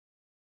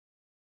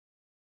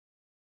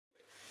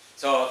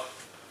Today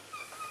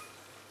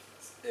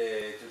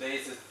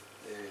is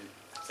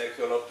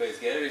Sergio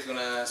Lopez-Gehler is going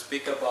to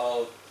speak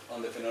about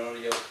on the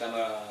phenomenology of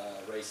gamma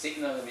ray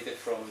signal emitted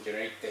from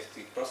generic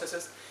testing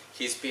processes.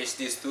 He's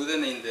PhD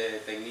student in the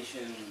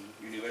Technician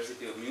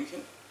University of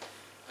München.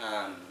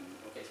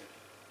 Okay, sir.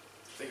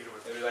 Thank you,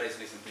 Roberto. Everybody's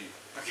listening to you.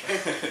 Okay.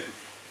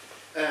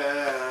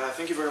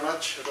 Thank you very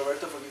much,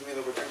 Roberto, for giving me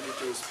the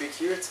opportunity to speak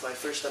here. It's my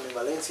first time in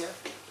Valencia,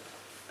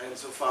 and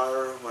so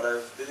far, what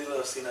the little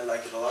I've seen, I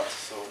like it a lot.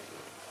 So,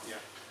 yeah,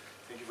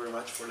 thank you very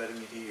much for letting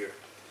me be here.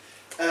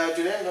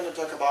 Today, I'm going to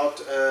talk about,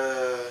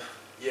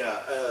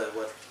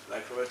 what,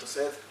 like Roberto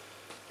said,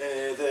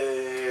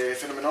 the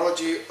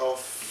phenomenology of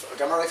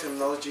gamma ray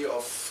phenomenology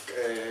of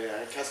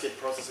cascade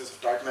processes of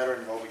dark matter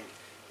involving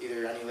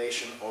either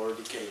annihilation or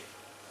decay.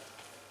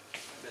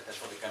 That's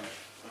for the camera.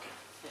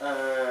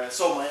 Okay.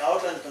 So my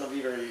outline is going to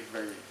be very,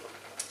 very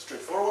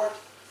straightforward.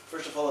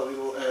 First of all, a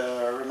little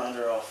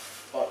reminder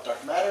about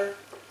dark matter.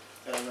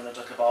 Then I'm going to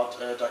talk about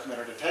dark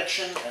matter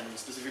detection and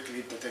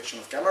specifically detection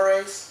of gamma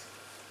rays.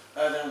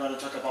 Then I'm going to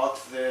talk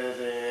about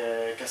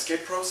the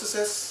cascade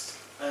processes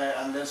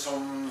and then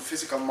some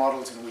physical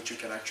models in which you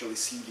can actually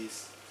see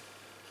these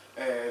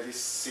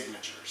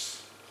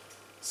signatures.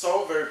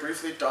 So very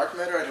briefly, dark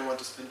matter. I don't want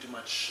to spend too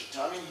much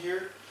time in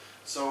here.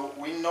 So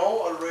we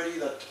know already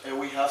that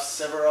we have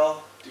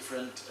several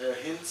different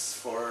hints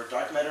for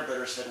dark matter.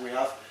 Better said, we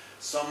have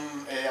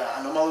some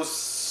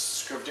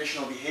anomalous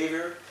gravitational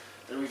behavior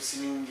that we've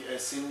seen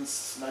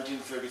since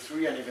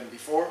 1933 and even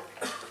before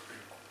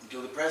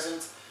until the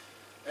present.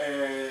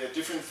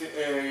 Different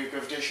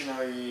gravitational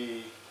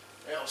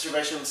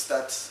observations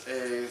that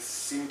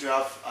seem to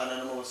have an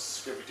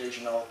anomalous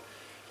gravitational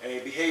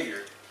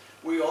behavior.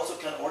 We also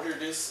can order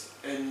this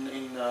in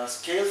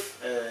scale,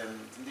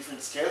 in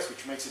different scales,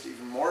 which makes it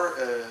even more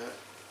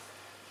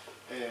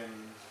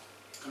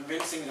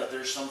convincing that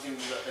there's something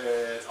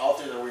out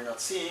there that we're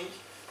not seeing,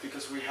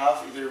 because we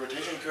have either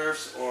rotation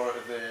curves or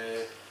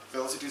the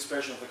velocity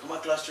dispersion of the coma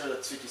cluster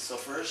that Zwicky saw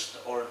first,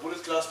 or a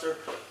bullet cluster,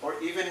 or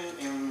even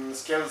in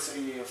scales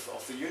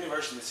of the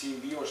universe in the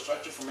CMB or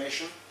structure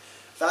formation,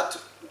 that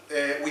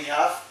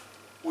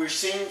we're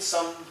seeing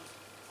some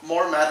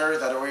more matter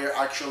that we're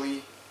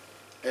actually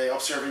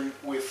observing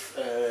with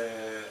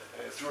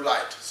through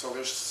light. So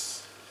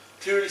there's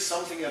clearly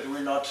something that we're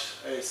not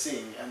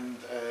seeing, and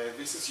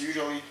this is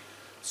usually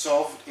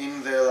solved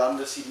in the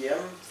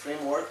LCDM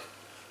framework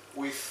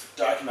with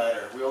dark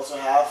matter. We also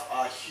have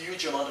a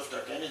huge amount of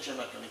dark energy. I'm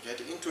not going to get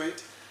into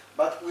it,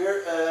 but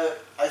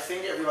I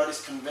think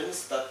everybody's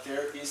convinced that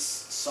there is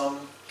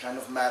some kind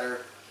of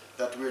matter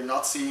that we're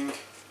not seeing,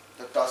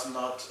 that does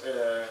not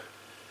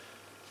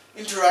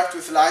interact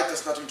with light,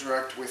 does not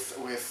interact with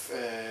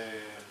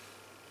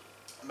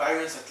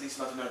baryons, at least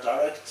not in a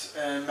direct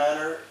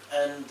manner.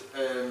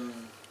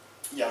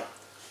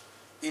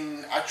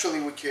 And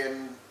actually we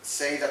can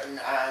say that in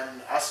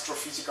an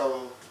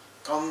astrophysical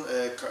from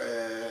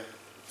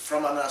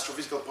an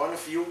astrophysical point of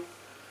view,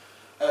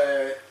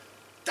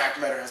 dark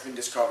matter has been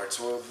discovered.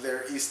 So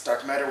there is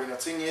dark matter, we're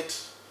not seeing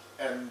it,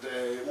 and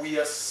we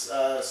as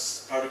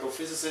particle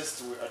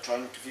physicists, we are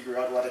trying to figure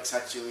out what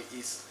exactly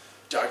is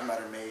dark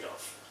matter made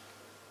of.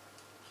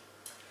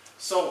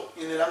 So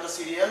in the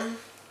LCDM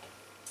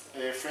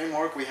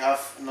framework, we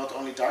have not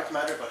only dark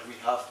matter, but we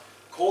have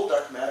cold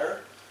dark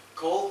matter.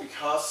 Cold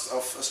because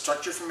of a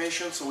structure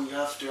formation, so we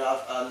have to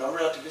have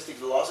non-relativistic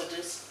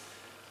velocities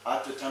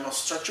at the time of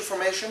structure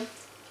formation.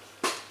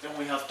 Then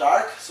we have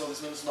dark, so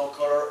this means no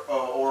color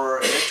or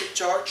electric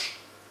charge.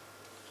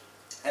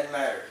 And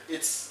matter,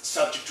 it's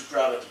subject to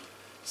gravity.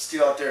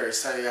 Still out there, it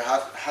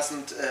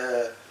hasn't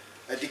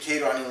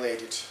decayed or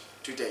annihilated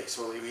today.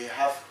 So we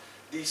have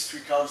these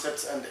three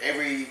concepts, and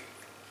every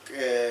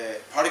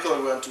particle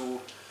we want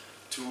to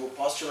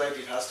postulate,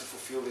 it has to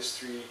fulfill these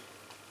three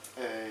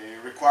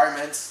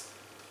requirements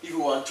if we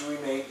want to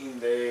remain in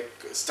the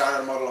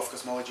standard model of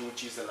cosmology,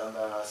 which is the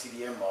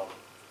LCDM model.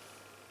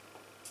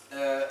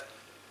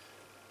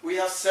 We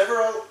have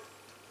several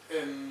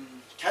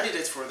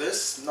candidates for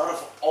this.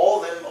 Not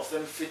all of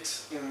them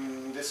fit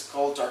in this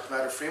cold dark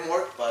matter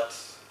framework, but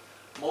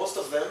most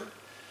of them.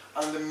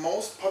 And the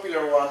most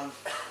popular one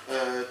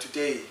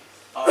today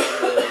are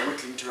the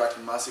weakly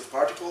interacting massive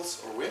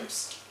particles, or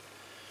WIMPs,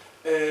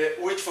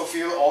 which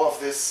fulfill all of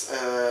these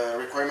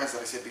requirements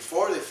that I said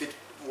before. They fit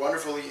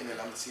wonderfully in the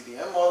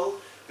LCDM model.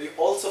 They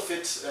also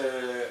fit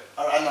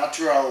are a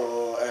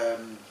natural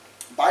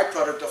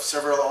byproduct of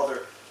several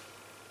other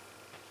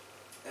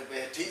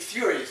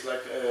theories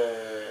like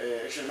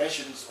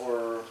explanations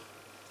or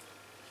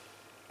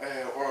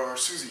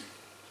SUSY.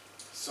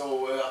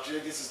 So actually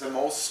this is the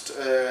most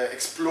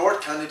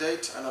explored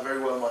candidate and a very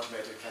well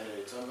motivated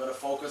candidate. So I'm going to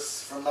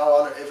focus from now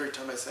on, every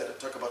time I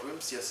talk about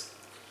WIMPs. Yes?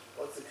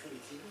 What's the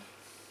gravitino?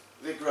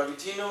 The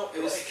gravitino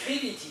is...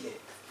 Gravitino.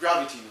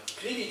 Gravitino.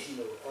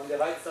 Gravitino. On the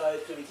right side,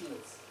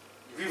 gravitinos.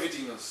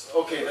 Gravitinos.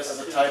 Okay, this is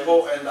a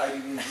typo and I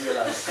didn't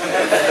realize.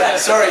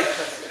 Sorry.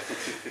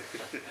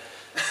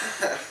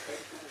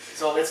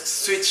 So let's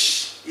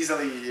switch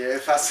easily,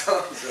 fast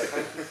on.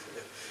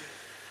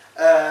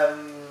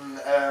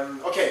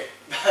 Okay.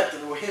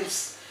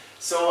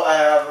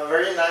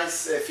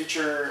 nice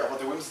feature about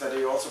the WIMPs that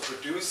they also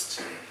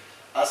produced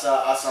as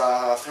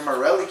a thermal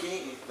relic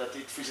that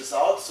it freezes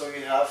out. So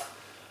you have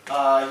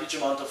a huge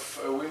amount of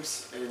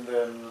WIMPs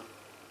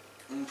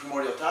in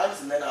primordial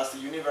times, and then as the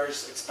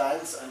universe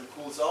expands and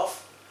cools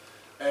off,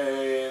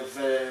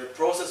 the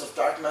process of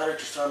dark matter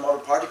to star model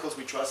particles,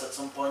 which was at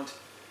some point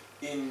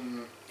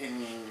in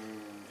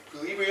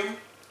equilibrium,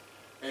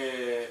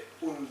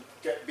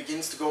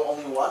 begins to go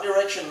only in one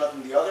direction, not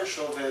in the other,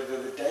 so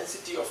the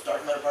density of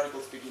dark matter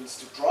particles begins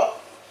to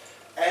drop,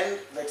 and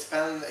the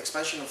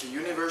expansion of the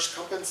universe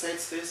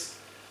compensates this,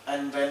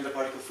 and then the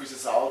particle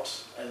freezes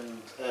out,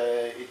 and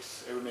it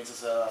remains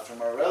as a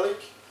thermal relic.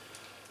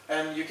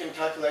 And you can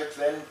calculate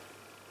then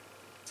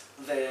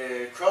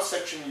the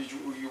cross-section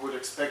you would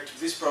expect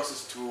this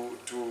process to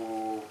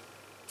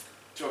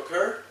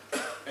occur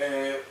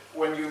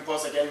when you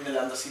impose again the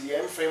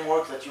LCDM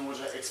framework, that you would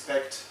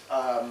expect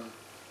a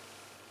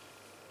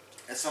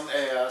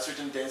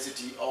certain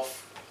density of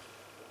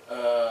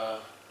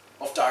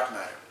dark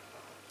matter.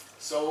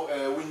 So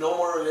we know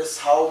more or less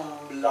how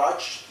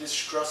large this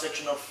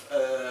cross-section of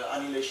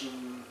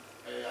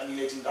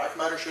annihilating dark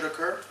matter should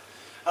occur.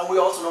 And we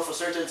also know for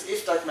certain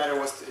if dark matter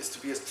is to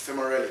be a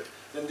thermal relic,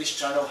 then this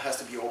channel has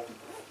to be open.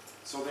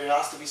 So there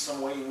has to be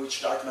some way in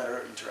which dark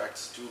matter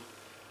interacts to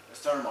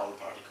thermal model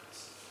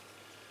particles.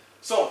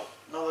 So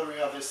now that we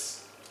have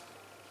this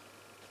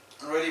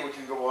ready, we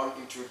can go on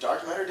into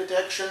dark matter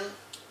detection.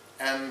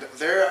 And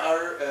there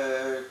are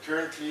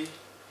currently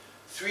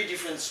 3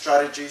 different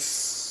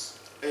strategies.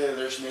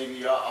 There's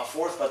maybe a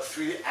fourth, but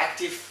 3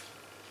 active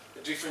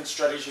different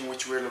strategies in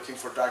which we're looking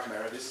for dark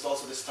matter. This is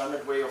also the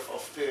standard way of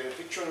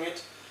picturing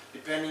it.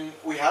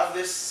 We have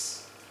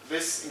this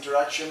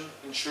interaction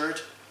ensured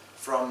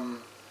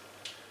from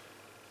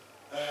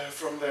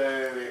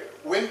the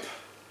WIMP,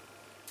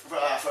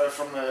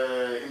 from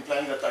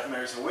implying that dark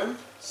matter is a WIMP.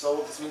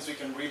 So this means we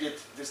can read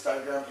this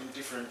diagram in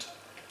different,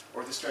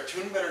 or this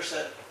cartoon better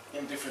said,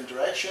 in different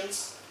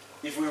directions.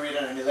 If we read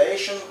an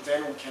annihilation,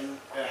 then we can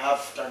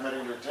have dark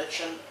matter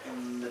detection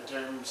in the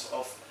terms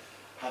of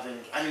having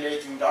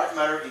annihilating dark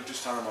matter into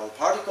standard model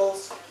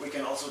particles. We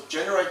can also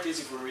generate this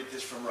if we read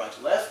this from right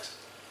to left,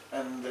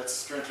 and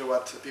that's currently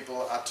what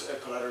people at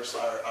colliders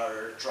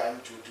are trying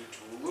to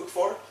look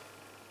for,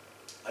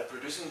 by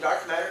producing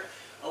dark matter.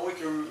 And we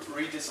can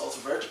read this also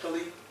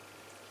vertically,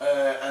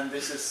 and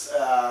this is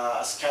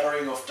a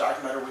scattering of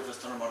dark matter with a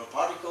standard model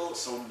particle,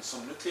 so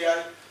some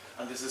nuclei,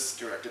 and this is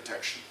direct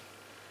detection.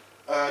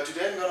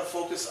 Today I'm going to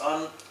focus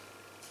on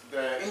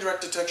the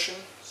indirect detection.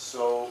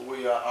 So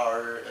we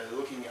are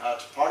looking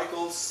at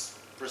particles,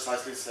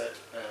 precisely said,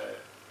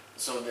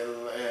 so in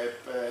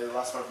the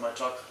last part of my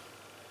talk,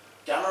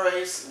 gamma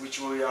rays, which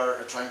we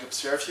are trying to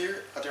observe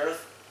here at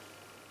Earth,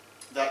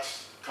 that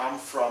come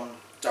from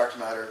dark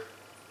matter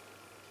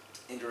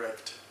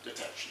indirect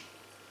detection.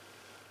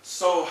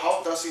 So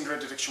how does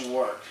indirect detection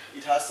work?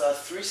 It has a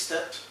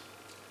 3-step.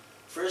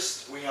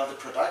 First, we have the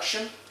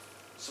production.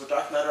 So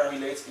dark matter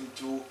annihilates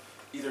into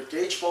either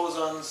gauge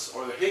bosons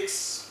or the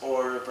Higgs,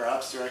 or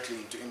perhaps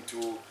directly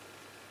into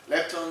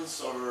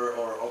leptons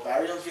or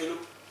baryons via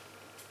loop.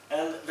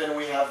 And then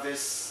we have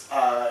this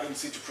in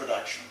situ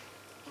production.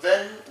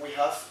 Then we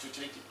have to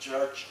take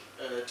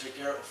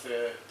care of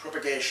the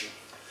propagation.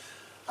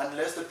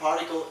 Unless the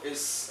particle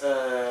is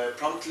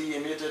promptly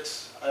emitted,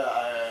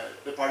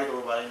 the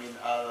particle, I mean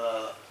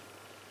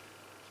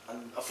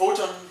a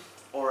photon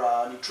or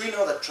a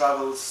neutrino that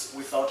travels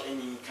without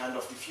any kind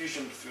of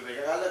diffusion through the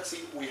galaxy,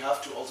 we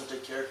have to also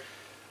take care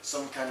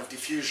some kind of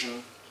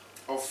diffusion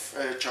of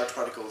charged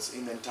particles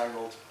in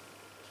entangled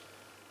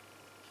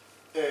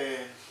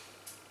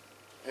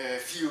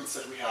fields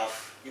that we have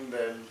in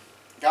the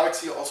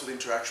galaxy, also the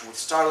interaction with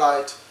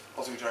starlight,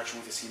 also interaction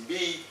with the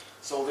CMB.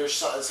 So there's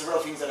several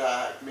things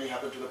that may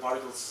happen to the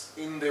particles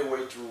in their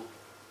way to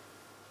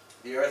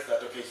the Earth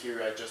that, okay,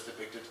 here I just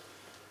depicted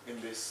in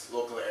this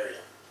local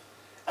area.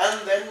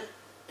 And then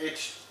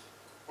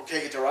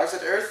it arrives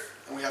at Earth,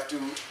 and we have to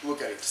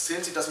look at it.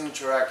 Since it doesn't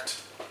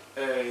interact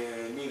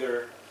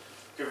neither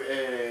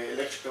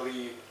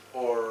electrically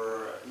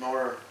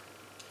nor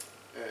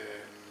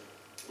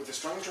with a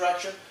strong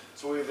interaction,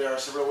 so there are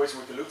several ways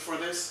we can look for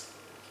this.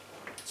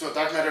 So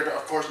dark matter,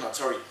 of course not,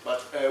 sorry,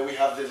 but we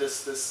have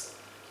this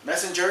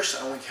messengers,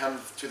 and we can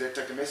to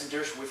detect the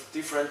messengers with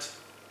different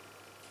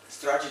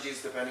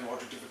strategies depending on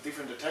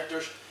different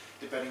detectors,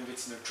 depending if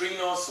it's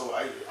neutrinos, so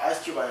ice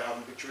cube, I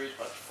haven't pictured it,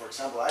 but for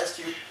example ice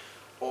cube,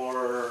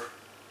 or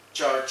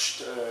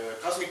charged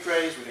cosmic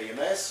rays with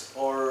AMS,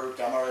 or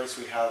gamma rays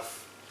we have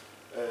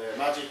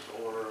magic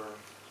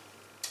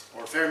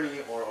or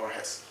Fermi or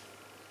Hess.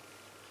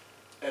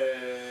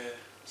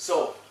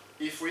 So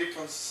if we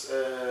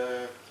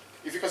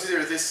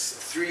consider these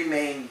 3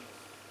 main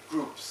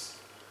groups,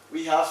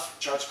 we have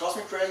charged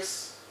cosmic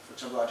rays, for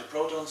example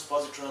antiprotons,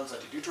 positrons,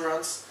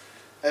 antideuterons.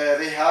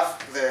 They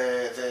have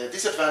the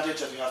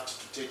disadvantage that you have to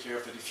take care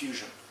of the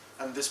diffusion,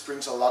 and this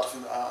brings a lot of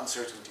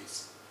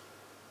uncertainties.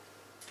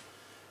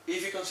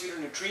 If you consider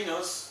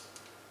neutrinos,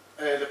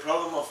 the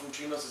problem of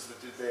neutrinos is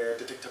the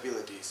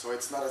detectability. So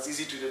it's not as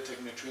easy to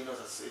detect neutrinos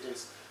as it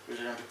is the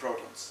gigantic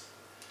protons.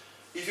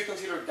 If you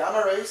consider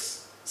gamma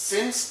rays,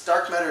 since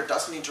dark matter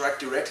doesn't interact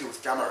directly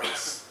with gamma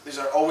rays, these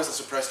are always a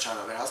suppressed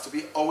channel. There has to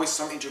be always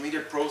some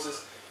intermediate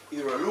process,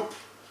 either a loop,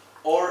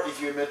 or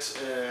if you emit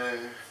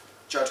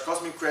charged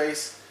cosmic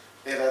rays,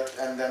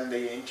 and then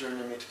they in turn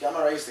emit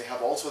gamma rays, they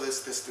have also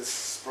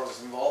this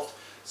process involved.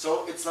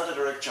 So it's not a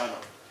direct channel.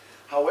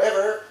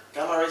 However,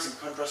 gamma rays, in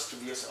contrast to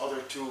these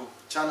other two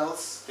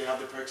channels, they have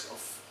the perks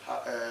of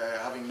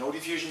having no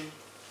diffusion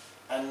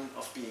and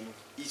of being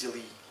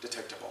easily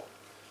detectable.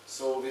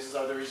 So this is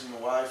the reason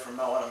why from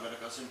now on I'm going to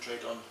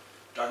concentrate on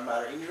dark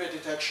matter infrared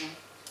detection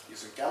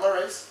using gamma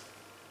rays.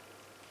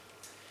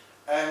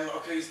 And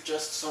okay,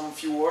 just some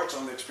few words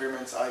on the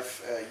experiments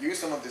I've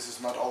used. Some of this is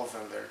not all of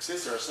them. There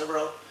exist. There are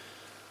several.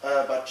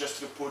 But just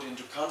to put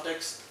into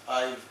context,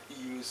 I've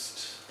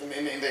used in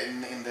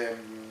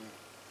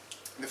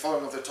the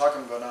following of the talk,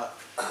 I'm gonna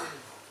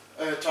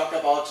talk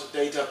about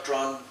data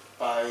drawn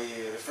by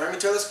the Fermi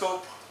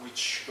telescope,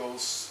 which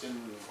goes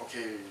in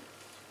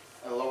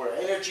lower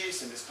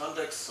energies in this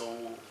context, so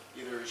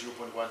either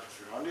 0.1 to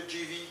 300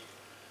 GeV.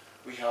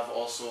 We have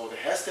also the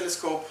Hess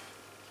telescope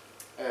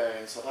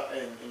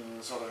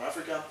in southern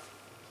Africa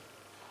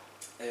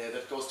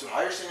that goes to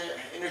higher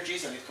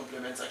energies, and it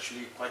complements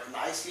actually quite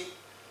nicely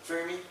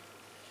Fermi.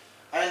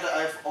 And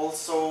I've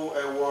also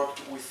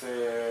worked with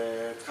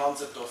the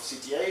concept of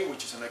CTA,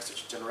 which is a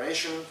next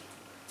generation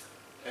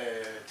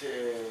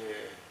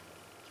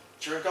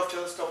Cherenkov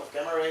telescope of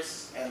gamma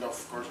rays, and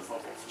of course of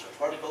charged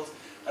particles,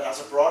 that has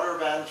a broader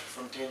band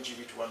from 10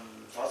 GeV to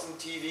 1000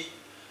 TeV.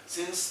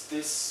 Since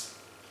this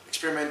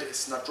experiment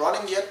is not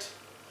running yet,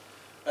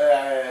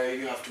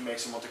 you have to make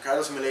some Monte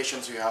Carlo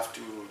simulations, so you have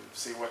to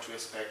see what to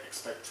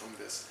expect from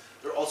this.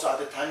 There also at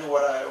the time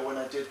when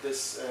I did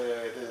this,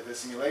 the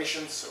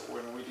simulations,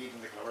 when we did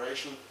in the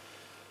collaboration,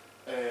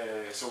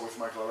 so with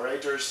my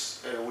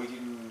collaborators, we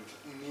didn't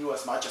knew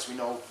as much as we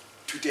know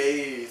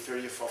today,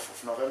 30th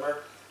of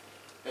November.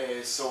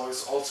 So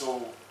it's also,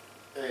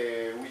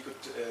 we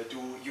could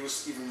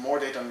use even more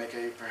data and make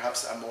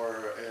perhaps a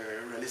more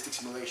realistic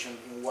simulation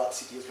in what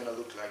CT is going to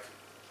look like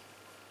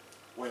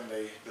when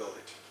they build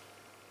it.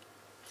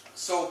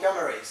 So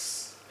gamma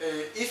rays.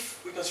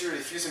 If we consider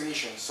diffuse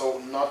emission, so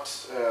not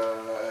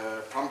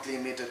promptly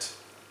emitted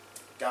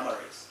gamma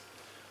rays,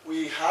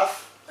 we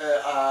have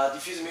a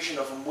diffuse emission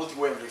of a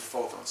multi-wavelength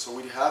photon. So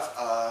we have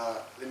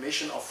the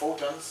emission of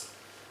photons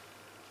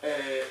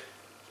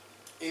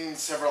in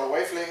several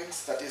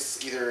wavelengths that is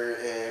either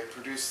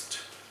produced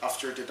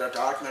after the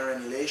dark matter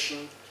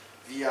annihilation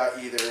via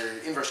either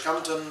inverse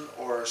Compton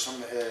or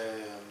some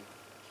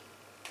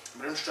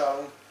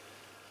Bremsstrahlung.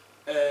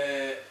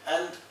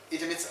 And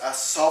it emits a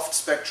soft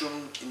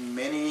spectrum in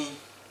many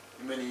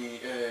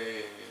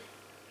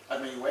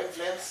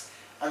wavelengths.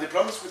 And the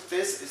problems with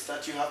this is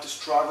that you have to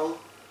struggle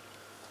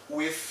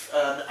with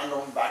an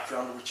unknown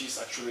background, which is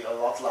actually a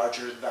lot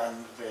larger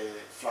than the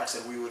flux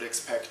that we would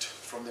expect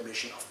from the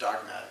emission of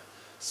dark matter.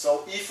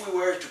 So if we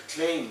were to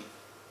claim,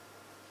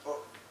 or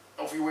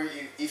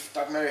if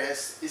dark matter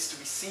is to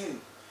be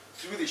seen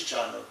through this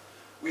channel,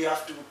 we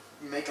have to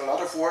make a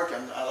lot of work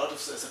and a lot of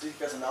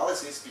statistical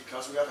analysis,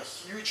 because we have a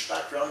huge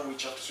background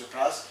which have to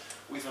surpass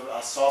with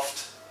a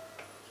soft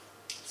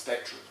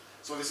spectrum.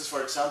 So this is,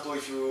 for example,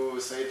 if you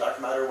say dark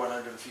matter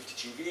 150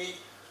 GeV,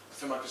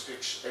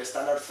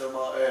 standard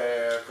thermal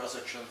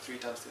cross-section 3 ×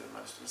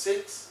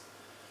 10⁻⁶,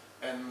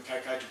 and chi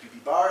to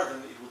pp bar,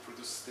 then it will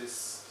produce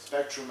this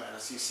spectrum. And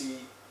as you see,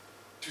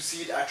 to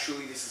see it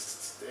actually, this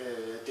is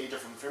data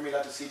from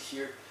Fermilab, to see it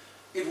here,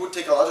 it would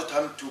take a lot of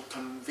time to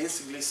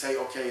convincingly say,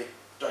 okay,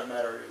 dark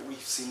matter, we've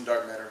seen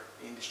dark matter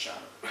in this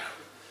channel.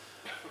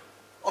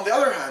 On the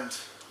other hand,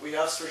 we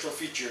have special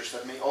features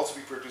that may also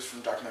be produced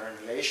from dark matter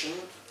annihilation,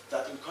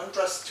 that in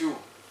contrast to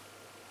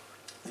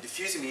the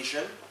diffuse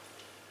emission,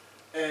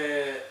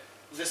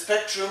 the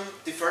spectrum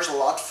differs a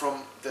lot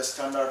from the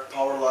standard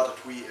power law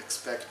that we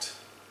expect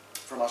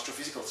from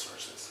astrophysical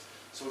sources.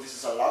 So this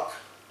is a log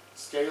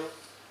scale,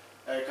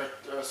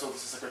 so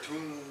this is a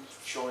cartoon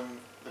showing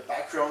the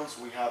backgrounds.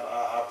 We have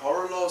a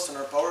power law,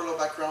 standard power law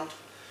background.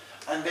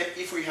 And then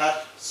if we had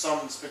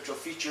some spectral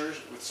features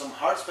with some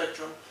hard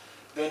spectrum,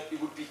 then it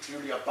would be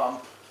clearly a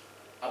bump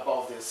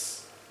above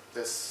this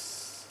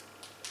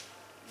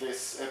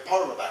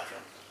power law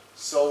background.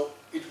 So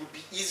it would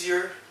be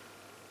easier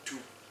to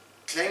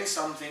claim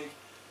something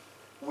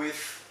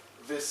with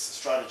this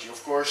strategy.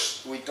 Of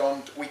course, we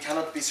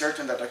cannot be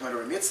certain that dark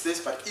matter emits this,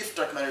 but if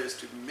dark matter is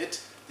to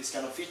emit these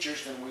kind of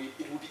features, then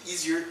it would be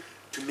easier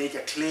to make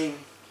a claim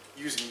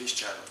using this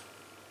channel.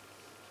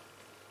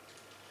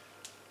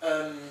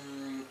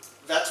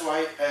 That's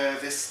why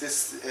these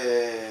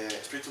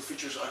spectral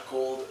features are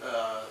called,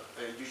 are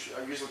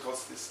usually called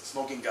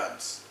smoking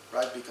guns,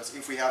 right? Because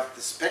if we have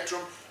the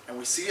spectrum and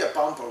we see a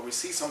bump or we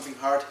see something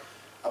hard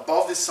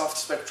above this soft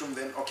spectrum,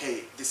 then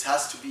okay, this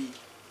has to be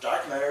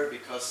dark matter,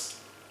 because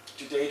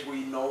to date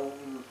we know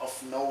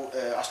of no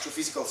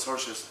astrophysical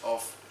sources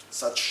of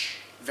such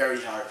very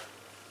hard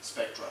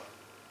spectra.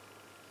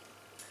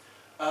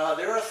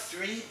 There are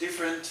three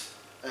different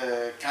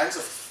kinds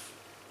of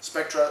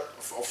spectra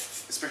of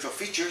spectral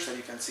features that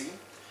you can see.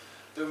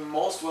 The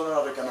most well-known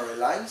are the gamma ray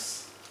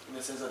lines, in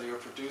the sense that they are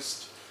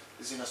produced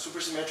is in a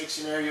supersymmetric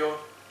scenario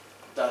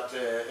that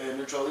a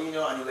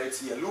neutralino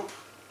annihilates via loop,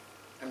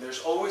 and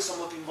there's always some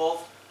loop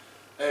involved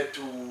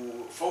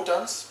to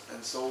photons,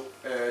 and so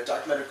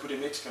dark matter could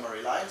emit gamma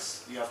ray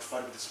lines. You have to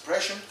fight with the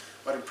suppression,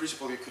 but in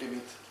principle you could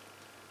emit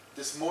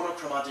this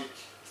monochromatic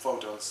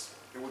photons.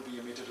 It would be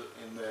emitted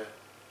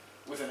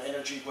with an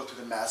energy equal to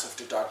the mass of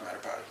the dark matter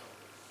particle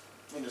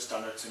in the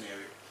standard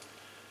scenario.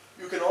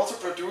 You can also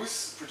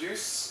produce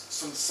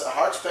some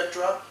hard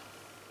spectra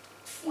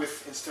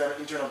with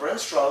internal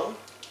bremsstrahlung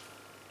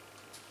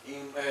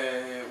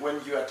when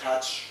you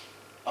attach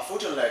a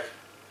photon leg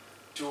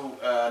to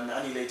an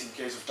annihilating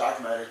case of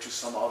dark matter to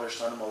some other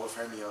standard model of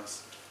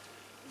fermions.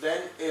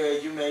 Then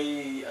you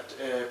may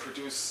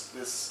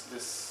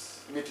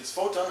emit this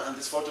photon, and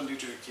this photon, due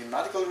to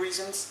kinematical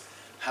reasons,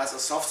 has a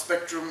soft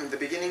spectrum in the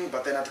beginning,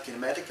 but then at the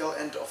kinematical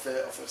end of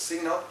the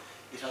signal,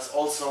 it has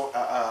also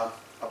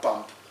a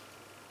bump.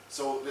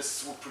 So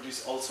this would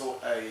produce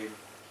also a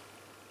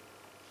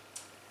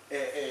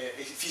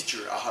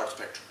feature, a hard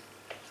spectrum.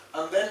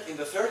 And then in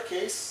the third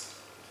case,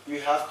 you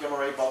have gamma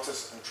ray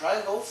boxes and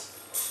triangles,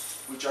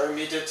 which are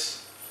emitted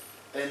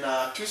in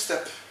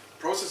two-step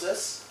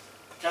processes,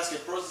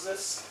 cascade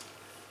processes,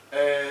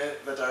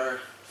 that are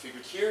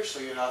figured here.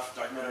 So you have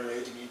dark matter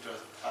relating into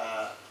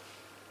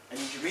an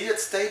intermediate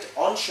state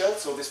on shell,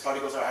 so these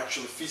particles are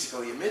actually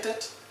physically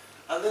emitted,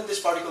 and then this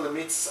particle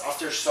emits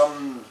after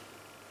some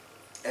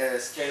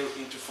scale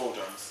into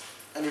photons.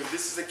 And if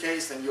this is the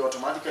case, then you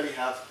automatically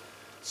have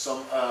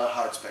some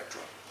hard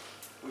spectra,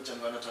 which I'm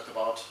going to talk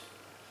about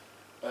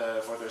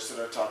for the rest of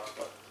the talk.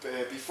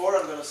 But before,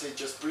 I'm going to say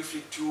just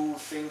briefly two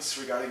things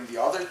regarding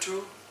the other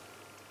two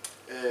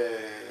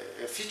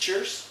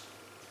features,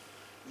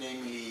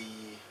 namely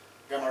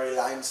gamma ray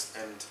lines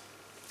and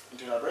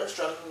internal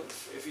bremsstrahlung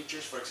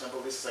features. For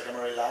example, this is a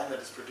gamma ray line that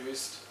is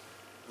produced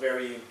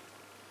very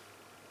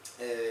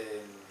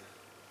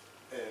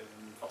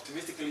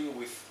optimistically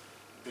with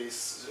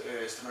this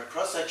standard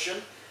cross-section.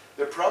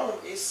 The problem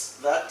is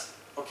that,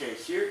 okay,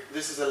 here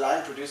this is a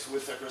line produced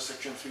with a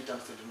cross-section 3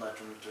 times 10 to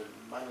the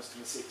minus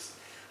 26.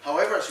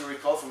 However, as you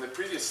recall from the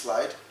previous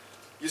slide,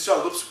 you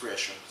saw loop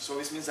suppression. So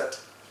this means that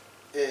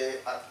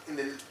in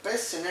the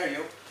best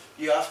scenario,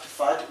 you have to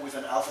fight with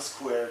an alpha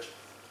squared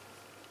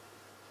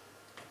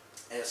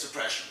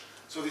suppression.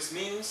 So this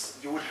means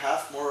you would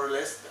have more or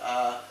less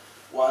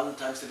 1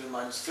 times 10 to the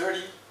minus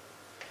 30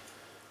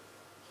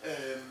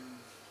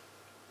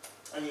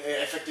 an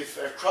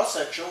effective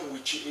cross-section,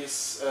 which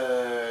is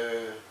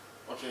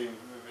okay,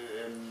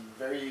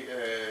 very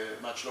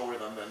much lower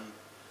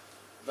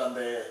than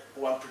the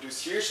one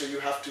produced here. So you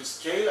have to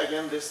scale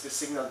again the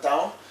signal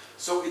down.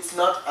 So it's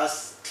not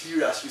as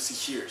clear as you see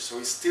here.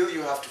 So still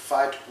you have to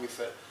fight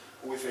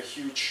with a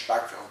huge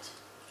background.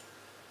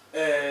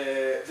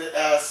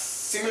 A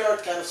similar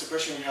kind of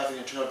suppression you have in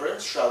internal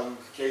bremsstrahlung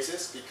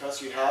cases,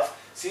 because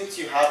since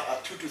you have a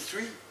 2 to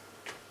 3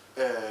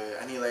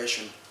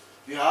 annihilation,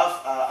 you have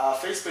a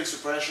phase space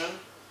suppression,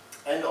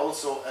 and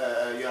also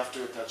you have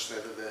to attach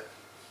the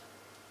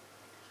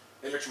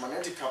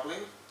electromagnetic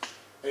coupling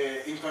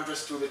in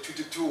contrast to the 2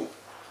 to 2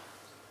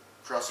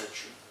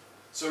 cross-section.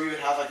 So you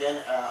have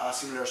again a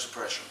similar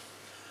suppression.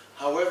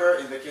 However,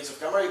 in the case of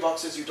gamma ray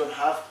boxes, you don't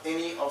have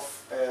any of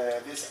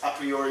these a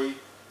priori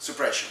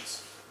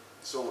suppressions.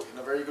 So in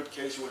a very good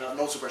case, you would have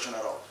no suppression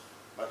at all.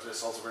 But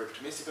it's also very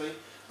optimistically,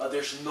 but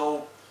there's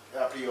no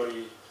a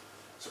priori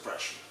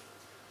suppression.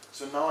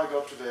 So now I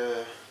go to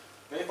the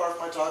main part of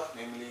my talk,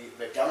 namely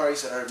the gamma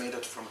rays that are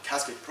emitted from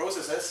cascade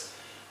processes.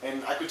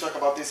 And I could talk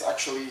about this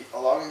actually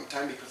a long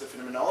time, because the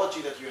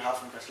phenomenology that you have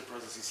from cascade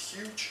processes is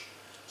huge.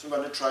 So I'm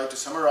going to try to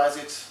summarize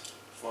it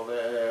for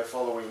the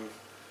following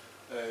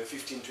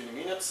 15-20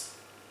 minutes.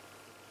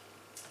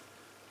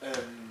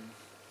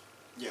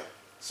 Yeah.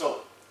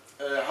 So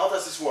how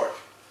does this work?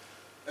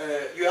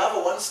 You have a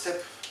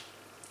one-step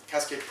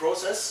cascade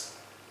process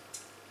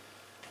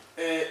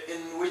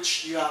in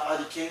which you have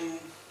a decaying,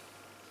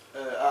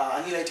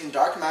 annihilating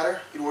dark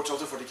matter. It works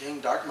also for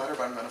decaying dark matter,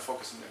 but I'm going to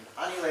focus on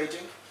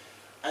annihilating.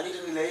 And it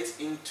annihilates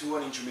into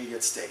an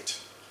intermediate state.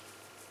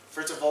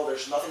 First of all,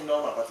 there's nothing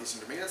known about this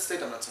intermediate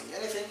state. I'm not saying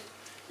anything.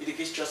 It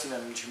decays just in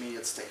an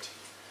intermediate state.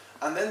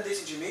 And then this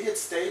intermediate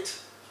state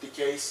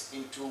decays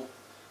into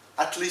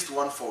at least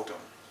 1 photon.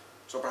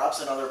 So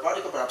perhaps another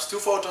particle, perhaps 2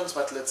 photons,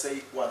 but let's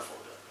say 1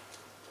 photon.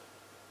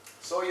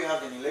 So you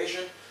have the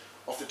annihilation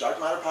of the dark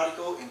matter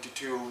particle into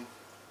 2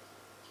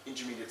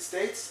 intermediate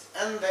states,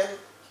 and then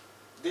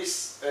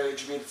this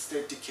intermediate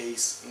state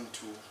decays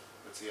into,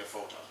 let's say, a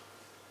photon.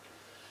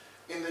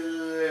 In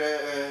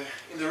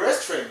the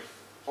rest frame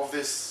of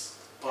this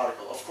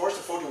particle, of course,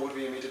 the photon would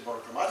be emitted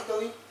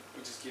monochromatically,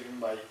 which is given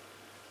by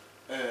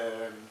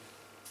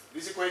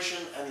this equation.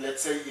 And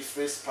let's say if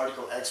this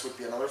particle X would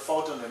be another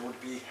photon, then would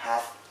be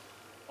half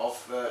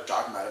of the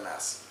dark matter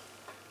mass.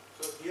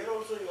 So here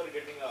also you are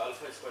getting a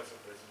alpha square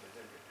suppression,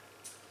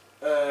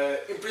 isn't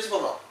it? In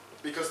principle, no,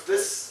 because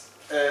this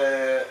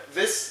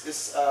this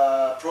is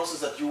a process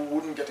that you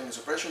wouldn't get in the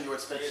suppression. You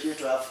expect Yes. here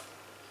to have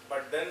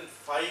But then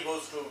phi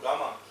goes to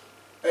gamma.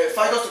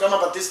 phi goes to gamma,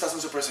 but this doesn't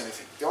suppress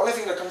anything. The only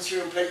thing that comes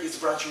here in play is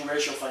the branching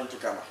ratio of phi into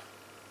gamma.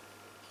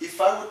 If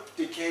phi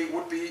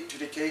would be to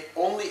decay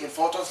only in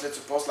photons, let's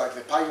suppose like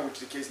the pion which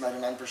decays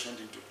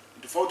 99%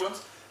 into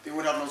photons, then we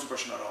would have no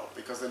suppression at all,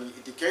 because then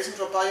it decays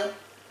into a pion,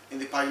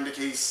 and the pion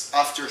decays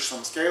after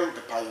some scale,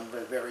 the pion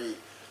very, very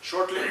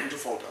shortly into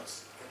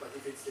photons. But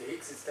if it's the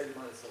Higgs, it's 10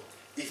 minus 4.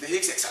 If the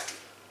Higgs, exactly.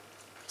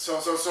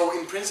 So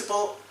in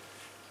principle,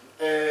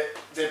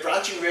 the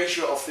branching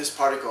ratio of this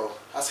particle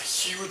has a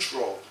huge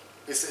role,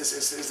 is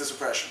the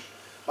suppression.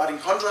 But in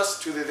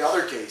contrast to the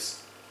other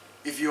case,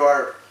 if you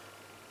are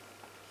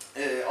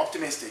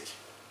optimistic,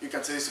 you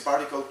can say it's a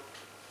particle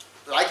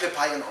like the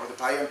pion or the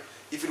pion.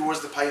 If it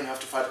was the pion, you have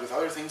to fight with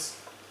other things.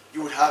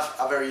 You would have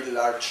a very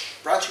large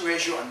branching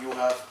ratio, and you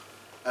have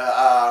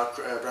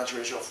a branching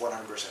ratio of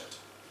 100%.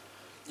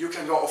 You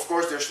can go, of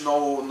course, there's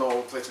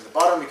no place in the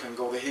bottom. You can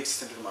go the Higgs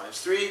 10 to the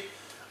minus 3.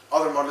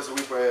 Other models that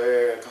we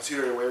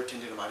consider were 10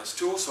 to the minus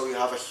 2, so you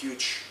have a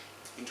huge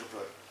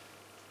interplay.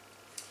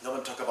 I'm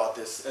going to talk about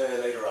this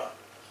later on.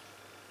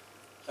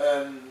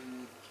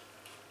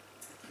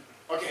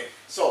 Okay,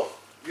 so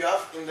you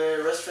have in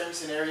the rest frame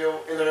scenario,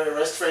 in the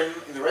rest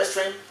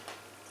frame,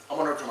 a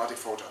monochromatic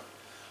photon.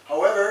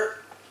 However,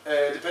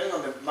 depending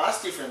on the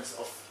mass difference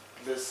of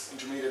this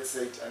intermediate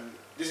state and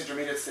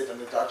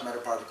the dark matter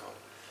particle,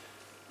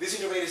 this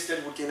intermediate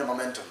state would gain a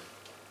momentum.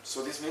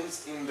 So this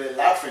means in the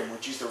lab frame,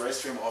 which is the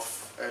rest frame of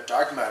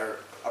dark matter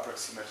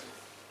approximately,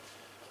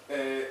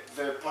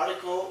 the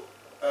particle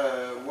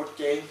would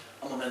gain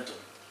a momentum,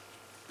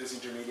 this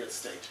intermediate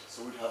state.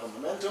 So we'd have a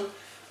momentum,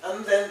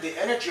 and then the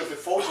energy of the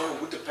photon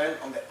would depend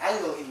on the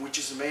angle in which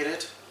it's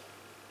emitted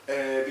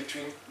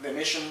between the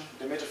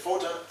emitted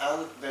photon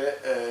and the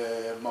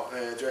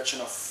direction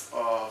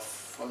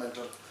of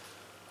momentum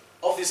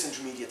of this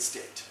intermediate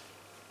state.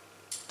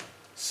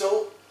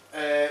 So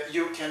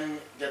you can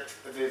get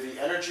the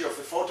energy of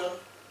the photon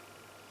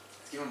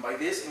given by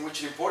this, in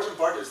which the important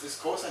part is this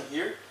cosine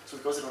here, so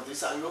the cosine of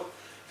this angle.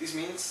 This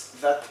means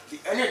that the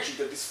energy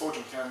that this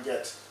photon can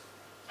get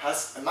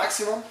has a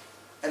maximum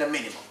and a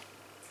minimum.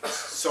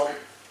 So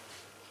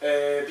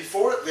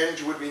before, the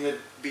energy would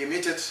be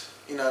emitted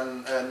in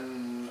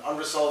an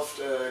unresolved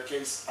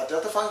case a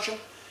delta function,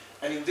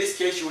 and in this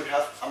case you would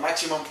have a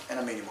maximum and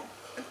a minimum.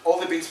 And all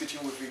the bins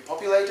between would be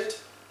populated,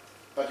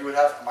 but you would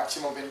have a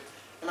maximum bin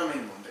and a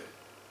minimum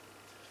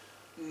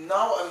bin.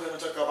 Now I'm going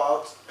to talk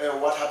about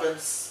what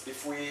happens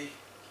if we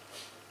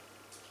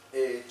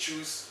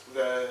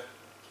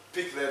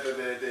pick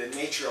the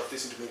nature of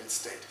this intermediate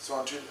state. So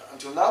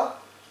until now,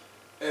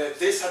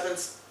 this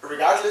happens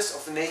regardless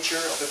of the nature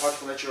of the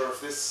particle nature of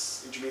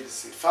this intermediate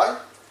state phi,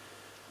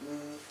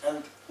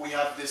 and we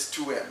have these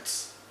two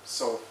ends.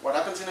 So what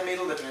happens in the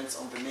middle depends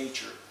on the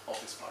nature of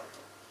this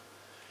particle.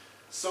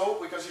 So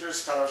we consider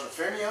scalars or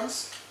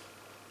fermions,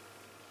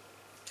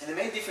 and the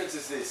main difference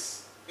is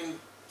this. In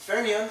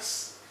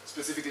fermions,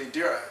 specifically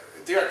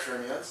Dirac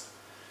fermions,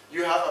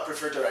 you have a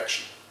preferred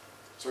direction.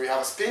 So you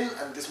have a spin,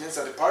 and this means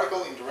that the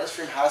particle in the rest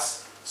frame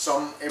has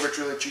some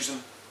arbitrarily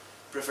chosen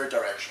preferred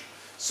direction.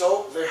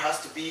 So there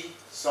has to be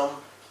some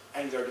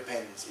angular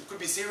dependence. It could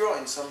be zero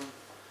in some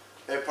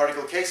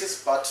particle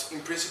cases, but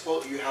in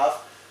principle you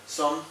have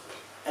some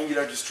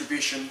angular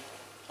distribution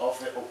of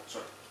the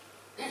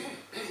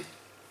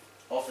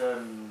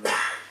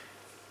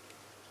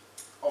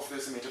of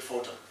this emitted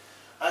photon.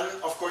 And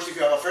of course, if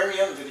you have a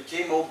fermion, the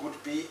decay mode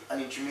would be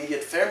an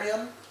intermediate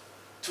fermion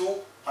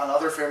to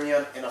another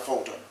fermion in a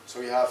photon.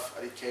 So you have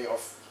a decay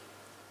of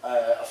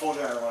a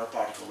photon and another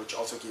particle, which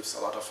also gives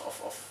a lot of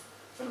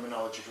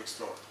phenomenology to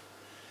explore.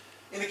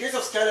 In the case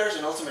of scalars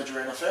and also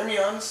Majorana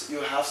fermions,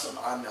 you have some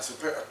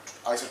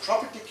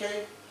isotropic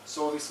decay.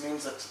 So this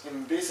means that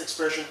in this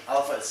expression,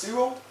 alpha is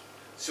 0.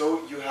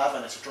 So you have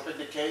an isotropic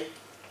decay.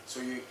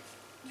 So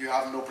you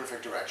have no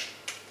perfect direction.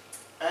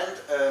 And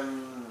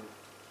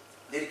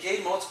the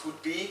decay modes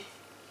could be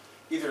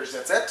either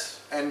ZZ,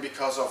 and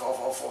because of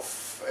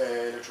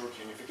electroweak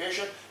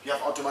unification, you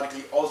have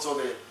automatically also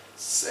the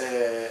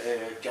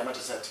gamma to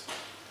Z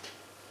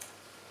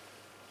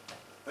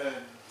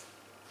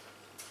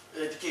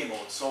decay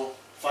mode. So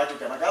phi to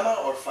gamma gamma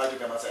or phi to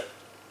gamma Z.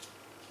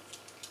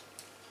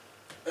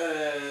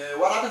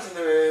 What happens in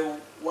the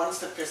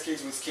one-step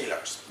cascades with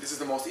scalars? This is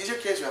the most easier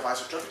case. We have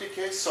isotropic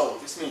decay. So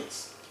this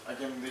means,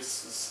 again,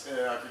 this is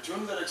a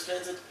cartoon that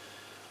explains it.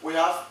 We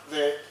have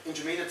the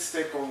intermediate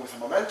state going with a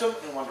momentum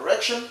in one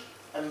direction,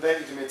 and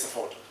then it emits a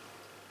photon.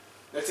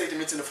 Let's say it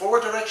emits in the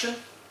forward direction.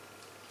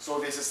 So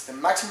this is the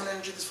maximum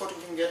energy this photon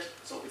can get.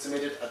 So it's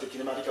emitted at the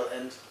kinematical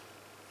end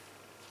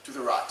to the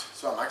right.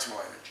 So a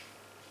maximal energy.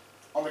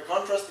 On the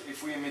contrast,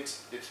 if we emit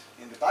it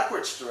in the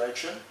backwards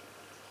direction,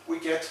 we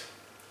get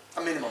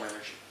a minimum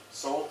energy.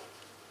 So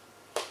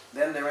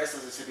then the rest,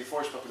 as I said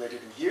before, is populated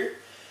in here.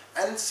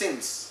 And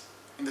since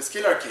in the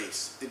scalar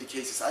case the decay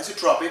is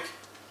isotropic,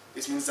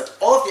 this means that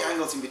all of the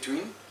angles in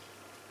between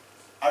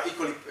are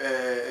equally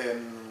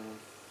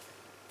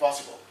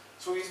possible.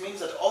 So this means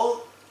that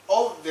all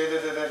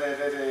the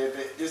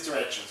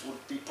directions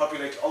would be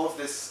populate all of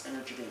these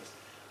energy beams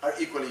are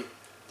equally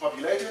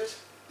populated.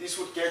 This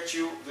would get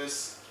you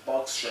this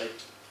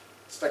box-shaped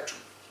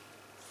spectrum,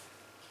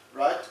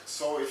 right?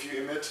 So if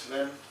you emit,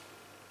 then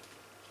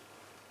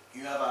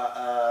you have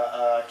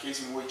a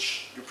case in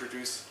which you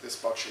produce this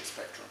box-shaped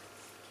spectrum.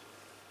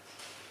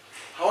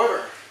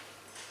 However,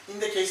 in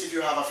the case if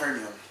you have a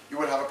fermion, you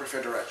will have a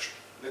preferred direction.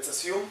 Let's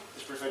assume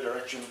this preferred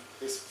direction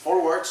is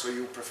forward, so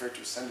you prefer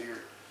to send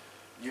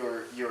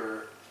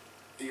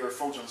your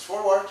photons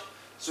forward.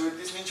 So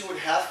this means you would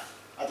have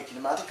at the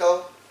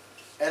kinematical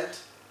end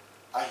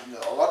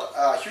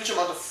a huge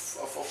amount of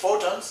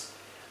photons,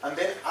 and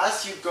then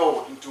as you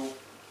go into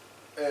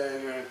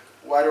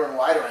wider and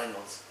wider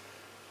angles,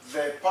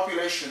 the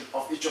population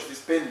of each of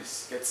these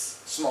bins gets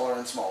smaller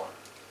and smaller,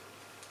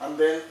 and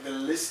then the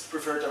least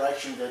preferred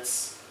direction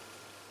gets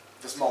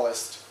the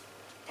smallest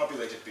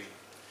populated bin,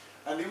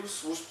 and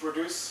this would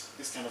produce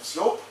this kind of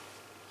slope,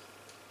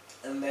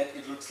 and then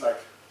it looks like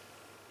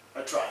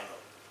a triangle.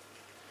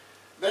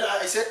 Then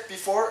I said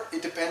before,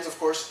 it depends, of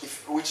course,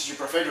 which is your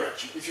preferred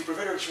direction. If your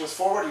preferred direction was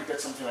forward, you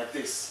get something like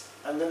this.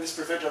 And then this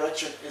preferred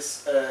direction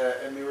is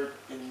mirrored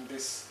in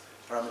this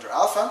parameter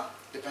alpha.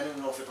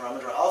 Depending on the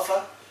parameter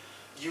alpha,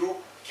 you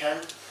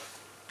can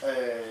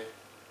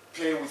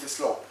play with the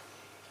slope.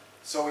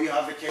 So you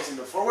have the case in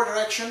the forward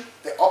direction.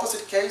 The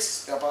opposite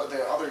case, the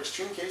other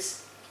extreme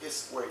case,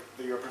 is where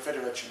your preferred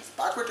direction is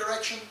backward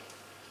direction.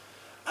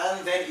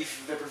 And then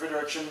if the preferred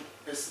direction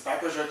is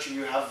backward direction,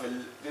 you have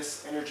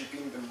this energy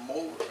being the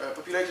more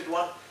populated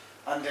one,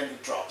 and then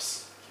it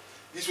drops.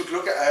 This would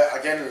look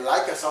again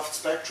like a soft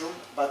spectrum,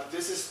 but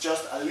this is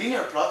just a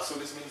linear plot, so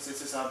this means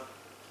this is a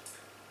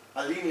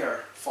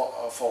linear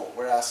fall,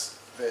 whereas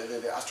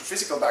the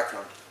astrophysical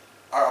background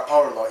are a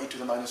power law, e to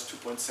the minus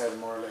 2.7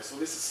 more or less. So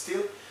this is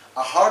still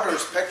a harder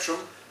spectrum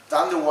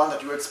than the one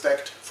that you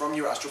expect from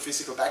your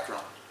astrophysical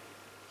background.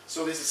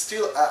 So this is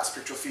still a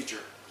spectral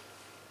feature.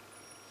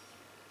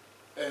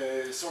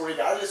 So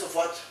regardless of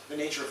what the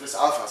nature of this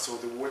alpha, so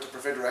what the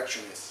preferred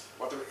direction is,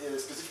 what the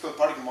specific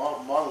particle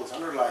model is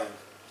underlying,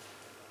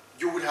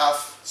 you would have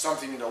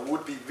something that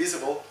would be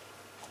visible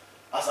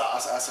as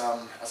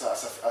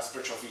a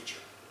spectral feature.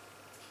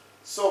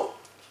 So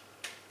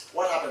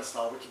what happens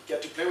now? We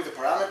get to play with the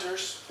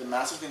parameters, the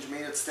mass of the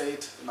intermediate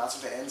state, the mass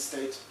of the end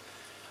state,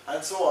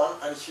 and so on.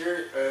 And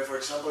here, for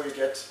example, you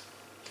get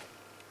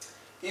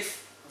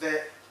if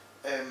the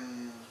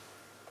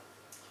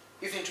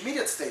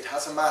intermediate state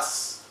has a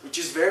mass which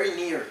is very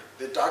near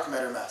the dark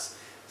matter mass,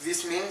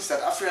 this means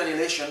that after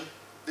annihilation,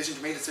 this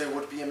intermediate state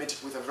would be emitted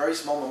with a very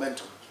small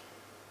momentum.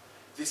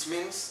 This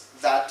means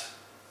that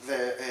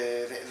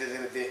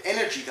the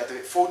energy that the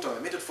photon,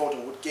 emitted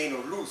photon, would gain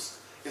or lose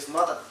is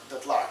not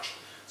that large.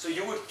 So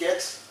you would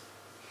get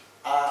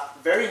a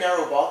very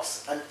narrow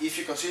box, and if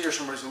you consider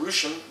some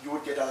resolution, you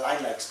would get a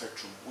line-like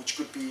spectrum, which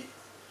could be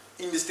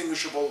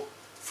indistinguishable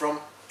from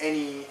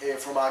a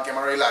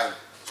gamma ray line.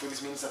 So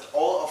this means that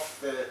all of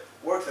the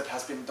work that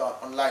has been done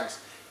on lines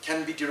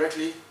can be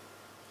directly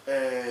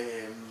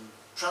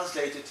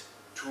translated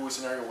to a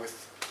scenario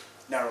with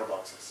narrow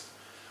boxes.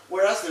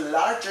 Whereas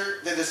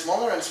the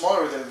smaller and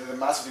smaller the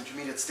mass of the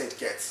intermediate state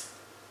gets,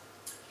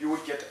 you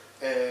would get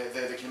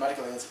the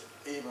kinematical ends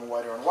even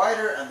wider and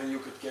wider, and then you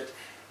could get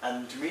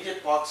an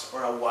intermediate box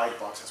or a wide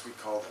box, as we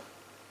call them.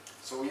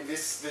 So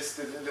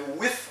the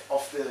width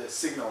of the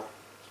signal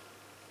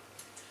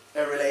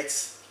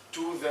relates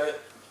to the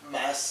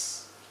mass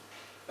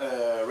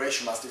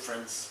ratio mass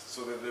difference,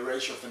 so the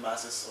ratio of the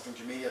masses of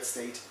intermediate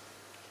state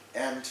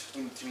and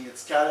intermediate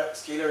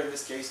scalar in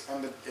this case,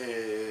 and the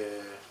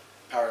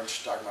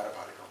parent dark matter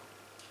particle.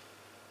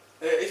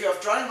 If you have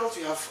triangles,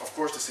 you have of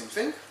course the same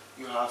thing.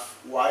 You have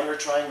wider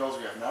triangles,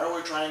 you have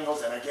narrower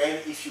triangles, and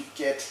again, if you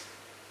get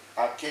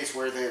a case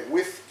where the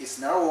width is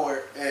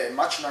narrower,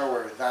 much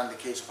narrower than the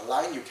case of a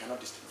line, you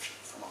cannot distinguish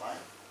it from a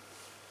line.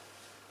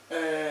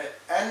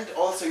 And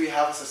also you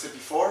have, as I said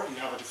before, you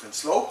have different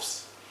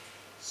slopes.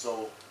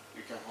 So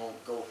you can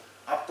go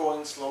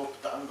upgoing slope,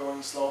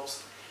 downgoing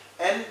slopes,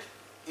 and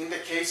in the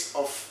case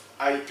of,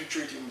 I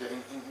picture it in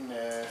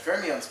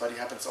fermions, but it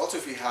happens also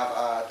if you have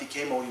a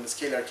decay mode in the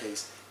scalar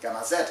case,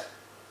 gamma z.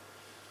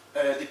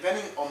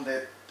 Depending on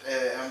the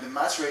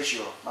mass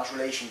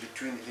relation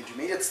between the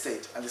intermediate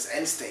state and this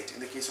end state, in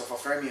the case of a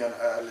fermion,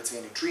 let's say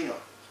a neutrino,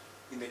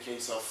 in the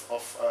case of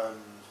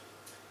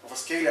a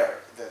scalar,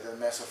 the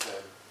mass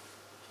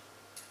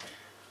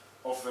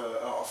of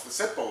the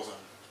Z boson,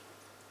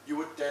 you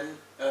would then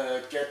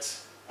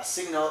get a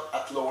signal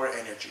at lower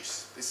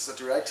energies. This is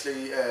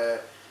directly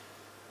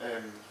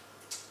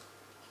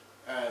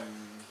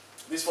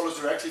this follows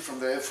directly from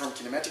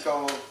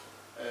kinematical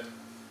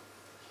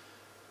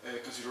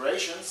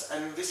considerations,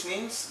 and this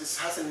means this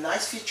has a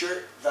nice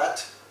feature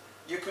that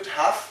you could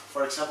have,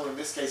 for example, in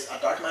this case, a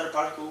dark matter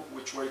particle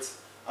which weighs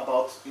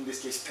about, in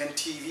this case, 10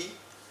 TeV,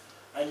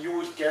 and you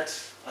would get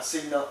a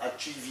signal at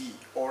GeV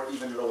or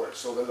even lower.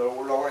 So the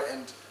lower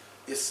end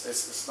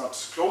is not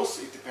close.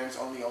 It depends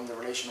only on the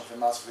relation of the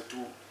mass of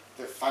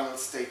the final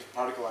state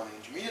particle and the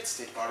intermediate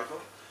state particle.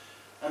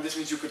 And this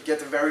means you could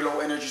get a very low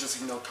energy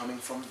signal coming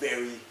from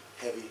very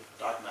heavy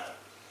dark matter.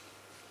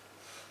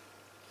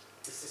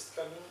 This is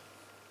coming.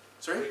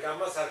 Sorry? The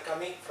gammas are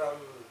coming from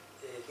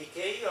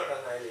decay or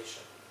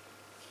annihilation?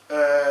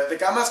 The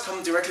gammas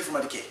come directly from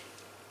a decay.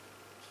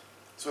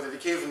 So the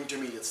decay of an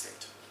intermediate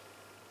state.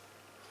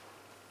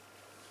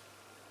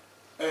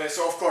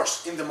 So of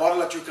course, in the model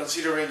that you're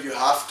considering, you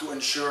have to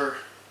ensure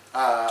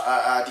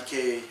a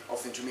decay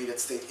of the intermediate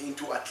state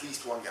into at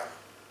least one gamma.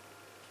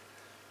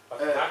 But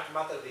dark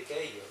matter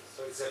decay,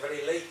 so it's a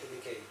very late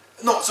decay.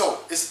 No, so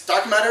it's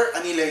dark matter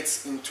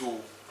annihilates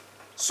into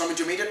some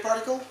intermediate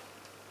particle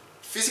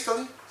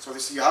physically. So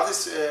this, you have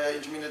this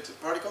intermediate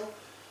particle,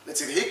 let's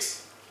say the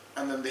Higgs,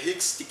 and then the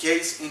Higgs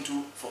decays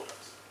into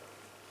photons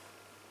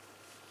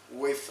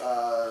with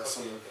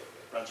some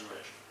branching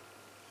relation.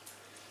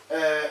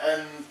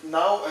 And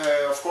now,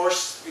 of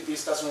course,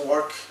 this doesn't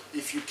work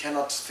if you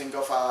cannot think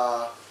of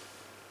a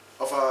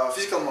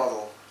physical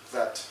model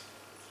that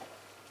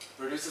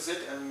produces it.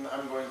 And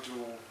I'm going to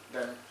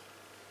then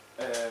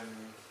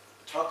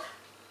talk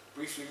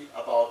briefly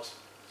about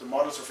the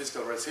models for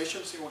physical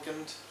realizations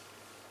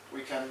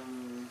we can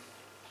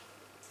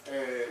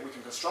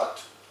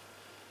construct.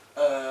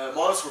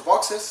 Models for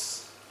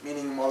boxes,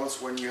 meaning models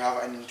when you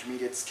have an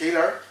intermediate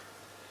scalar.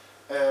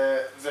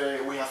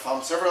 We have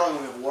found several and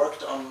we have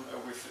worked on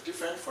with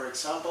different. For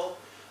example,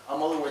 a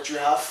model which you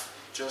have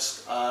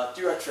just a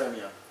Dirac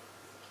fermion.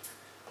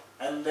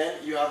 And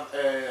then you have,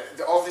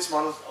 all these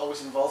models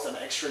always involve an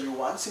extra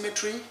U1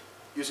 symmetry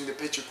using the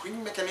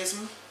Petrie-Queen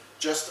mechanism.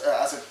 Just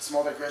as a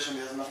small digression,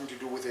 it has nothing to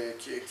do with the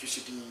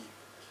QCD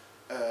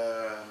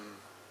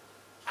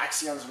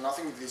axioms or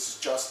nothing. This is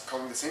just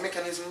calling the same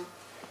mechanism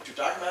to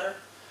dark matter.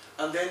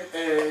 And then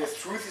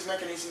through this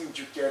mechanism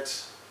you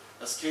get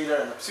a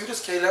scalar and a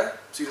pseudoscalar.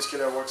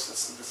 Pseudoscalar works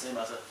the same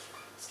as a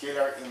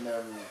scalar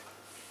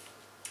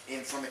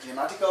from the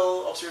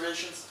kinematical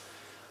observations.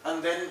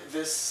 And then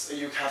this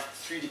you have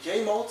three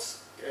decay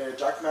modes,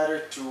 dark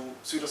matter to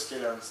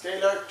pseudoscalar and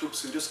scalar, two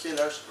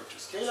pseudoscalars or two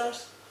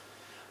scalars.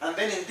 And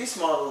then in this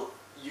model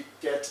you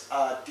get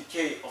a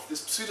decay of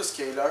this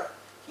pseudoscalar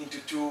into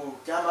two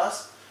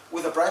gammas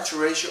with a branch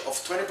ratio of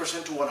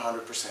 20% to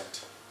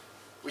 100%,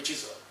 which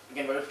is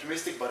again very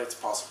optimistic, but it's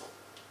possible.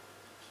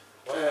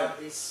 What are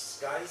these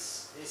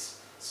guys,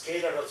 this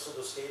scalar or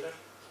pseudoscalar?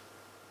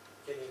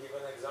 Can you give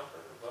an example,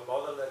 a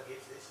model that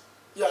gives this?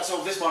 Yeah,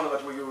 so this model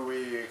that we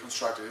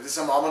constructed, this is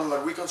a model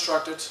that we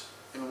constructed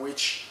in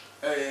which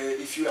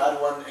if you add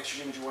one extra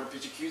symmetry, one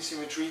Petrie-Queen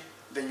symmetry,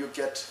 then you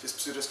get these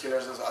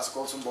pseudoscalars as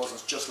Colson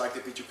bosons, just like the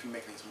Petrie-Queen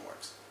mechanism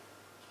works.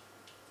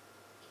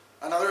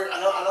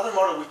 Another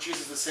model which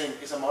uses the same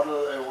is a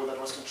model that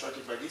was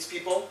constructed by these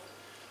people,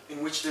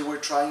 in which they were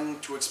trying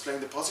to explain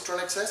the positron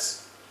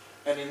excess.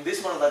 And in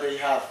this model that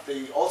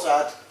they also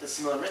had the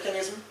similar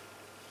mechanism,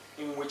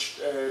 in which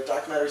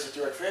dark matter is a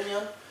Dirac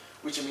fermion,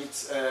 which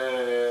emits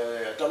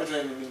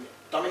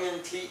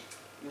dominantly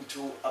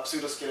into a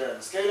pseudoscalar and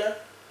a scalar.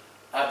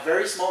 A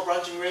very small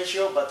branching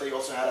ratio, but they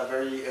also had a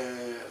very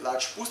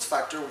large boost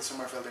factor with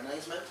Sommerfeld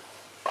enhancement,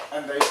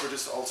 and they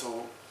produced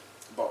also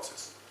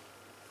boxes.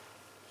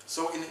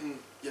 So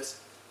yes?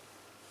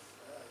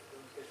 I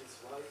don't get this.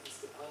 Why is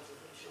the branching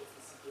ratio of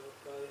the CPO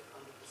by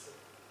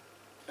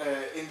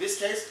 100%? In this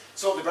case,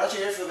 so the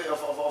branching ratio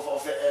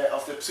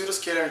of the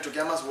pseudoscalar into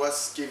gammas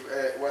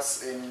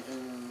was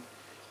in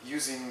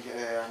using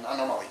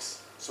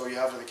anomalies. So you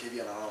have the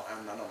KV an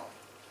anomaly.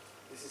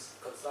 This is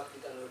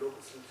constructed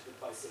analogously to the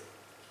Poisson.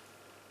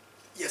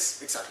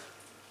 Yes, exactly.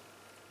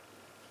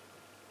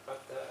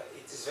 But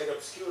it is very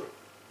obscure.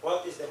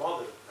 What is the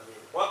model? I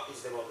mean, what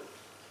is the model?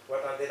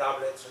 What are the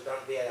doublets? What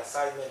are the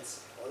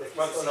assignments? All of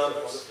quantum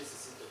numbers? this is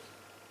sintered.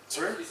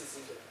 Sorry? All of this is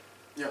sintered.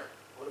 Yeah.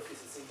 All of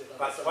this is sintered.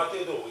 But what do?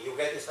 You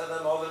get a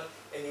standard model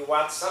and you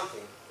add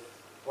something.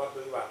 What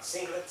do you add?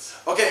 Singlets?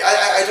 Okay,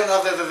 I don't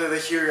have the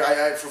here.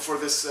 For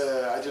this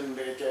I didn't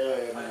make.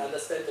 I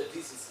understand that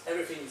this is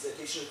everything is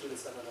additional to the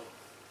standard model.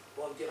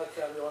 One Dirac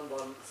fermion,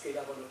 one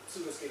scalar, one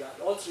pseudoscalar,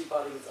 and all three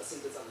particles are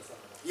singlets on the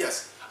standard model.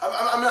 Yes,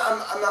 I'm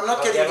not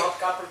But getting. they're not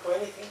coupled to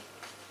anything?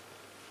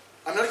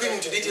 I'm not getting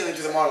into detail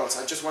into the models.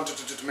 I just wanted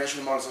to mention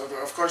the models.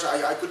 Of course,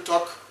 I could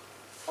talk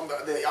on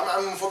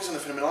I'm focused on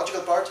the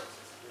phenomenological part.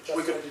 You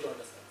just wanted to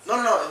understand. No.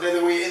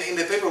 In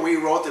the paper we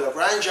wrote the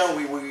Lagrangian,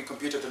 we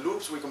computed the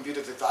loops, we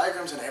computed the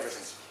diagrams and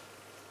everything.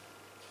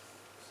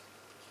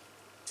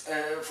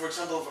 For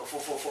example,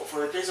 for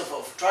the case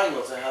of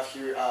triangles, I have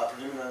here a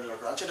preliminary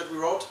Lagrangian that we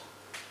wrote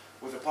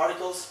with the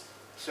particles.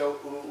 So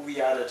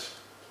we added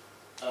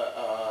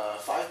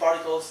 5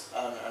 particles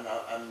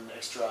and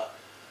extra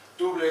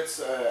doublets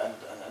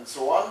and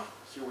so on.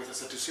 Here with a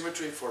set to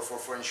symmetry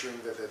for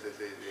ensuring the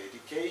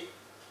decay.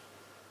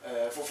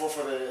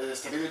 For the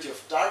stability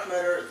of dark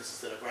matter, this is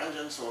the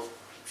Lagrangian. So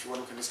if you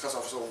want, we can discuss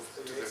also.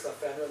 So the extra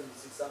fermion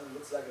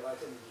looks like a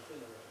right-handed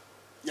neutrino.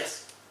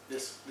 Yes.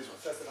 This one.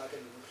 Just a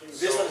right-handed neutrino.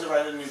 This one is a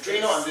right-handed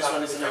neutrino, and this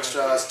one is an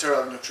extra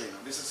sterile neutrino.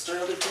 This is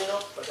sterile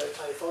neutrino. But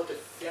I thought the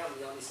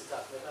fermion is the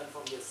dark matter, and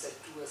from the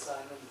Z2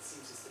 assignment, it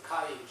seems it's the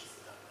chi which is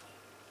the dark matter.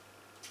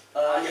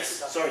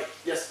 Sorry.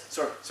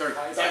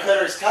 Dark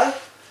matter is chi.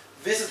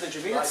 This is the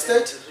intermediate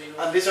state,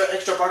 and these are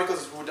extra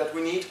particles that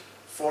we need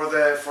for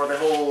the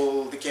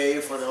whole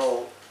decay, for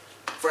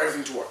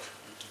everything to work.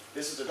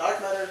 This is the dark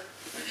matter.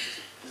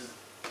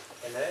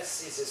 And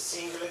S is a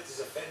singlet, is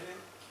a fermion?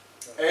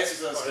 S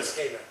is a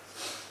scalar.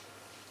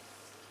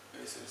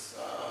 This is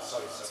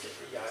sorry.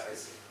 Yeah, I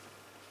see.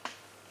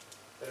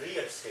 A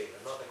real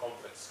scalar, not a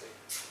complex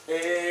scalar.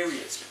 A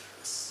real scalar,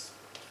 yes.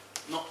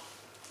 No.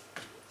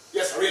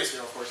 Yes, a real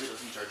scalar, of course, it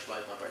doesn't charge by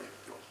you.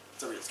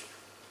 It's a real scalar.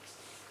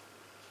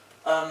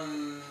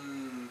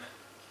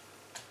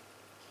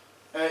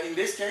 In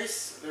this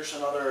case, there's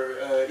another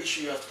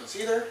issue you have to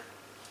consider,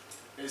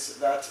 is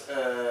that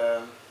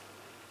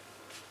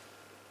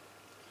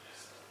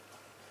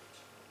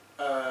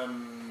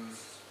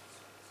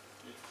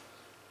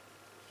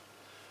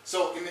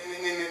so in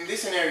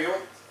this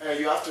scenario,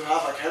 you have to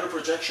have a chiral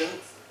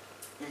projection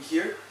in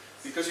here,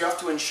 because you have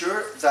to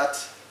ensure that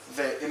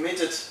the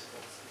emitted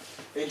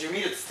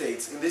intermediate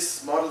states, in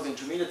this model the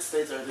intermediate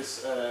states are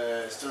these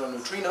stellar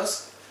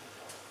neutrinos.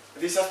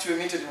 These have to be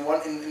emitted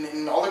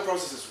in all the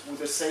processes with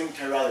the same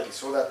chirality,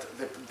 so that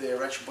the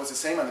direction was the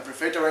same and the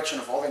preferred direction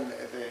of all the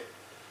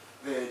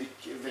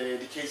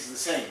decays is the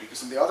same.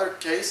 Because in the other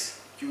case,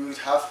 you would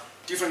have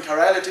different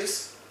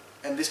chiralities,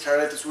 and these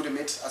chiralities would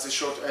emit, as I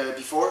showed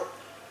before,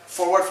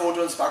 forward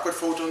photons, backward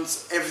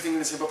photons, everything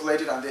is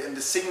populated, and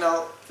the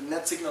signal, the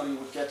net signal you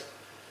would get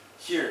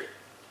here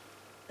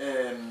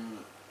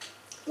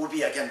would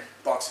be again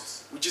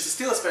boxes, which is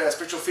still a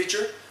special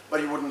feature,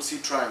 but you wouldn't see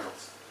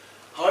triangles.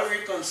 However,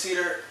 you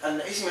consider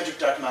an asymmetric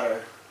dark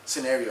matter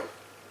scenario,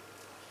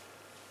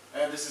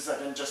 and this is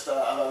again just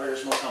a very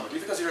small comment. If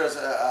you consider as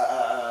an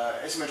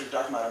asymmetric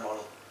dark matter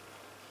model,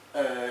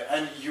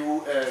 and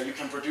you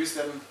can produce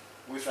them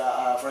with,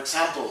 for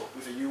example,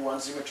 with a U1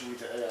 symmetry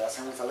with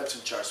a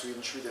Lepton charge, so you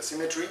ensure the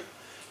symmetry,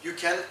 you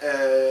can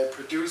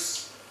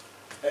produce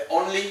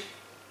only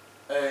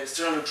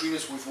stellar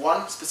neutrinos with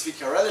one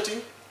specific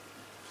chirality,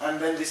 and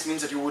then this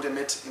means that you would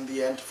emit in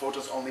the end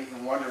photons only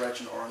in one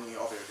direction or in the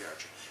other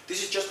direction.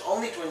 This is just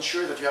only to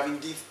ensure that you have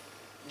indeed,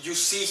 you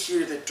see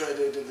here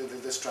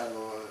this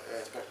triangle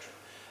spectrum.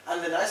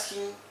 And the nice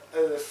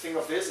thing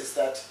of this is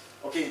that,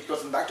 okay, it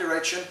goes in back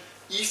direction.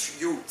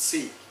 If you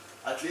see,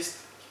 at least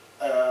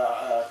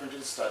according to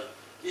the study,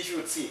 if you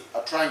would see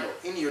a triangle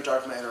in your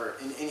dark matter,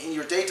 in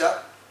your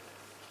data,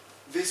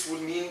 this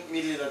would mean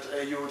immediately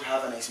that you would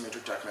have an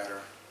asymmetric dark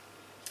matter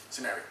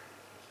scenario.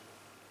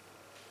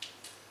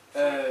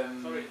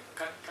 Sorry,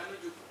 can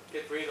you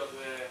get rid of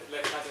the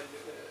left-handed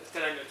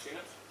stellar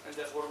neutrinos and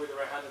just work with the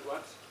right-handed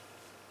ones?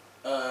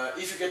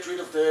 If you get rid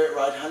of the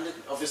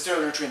the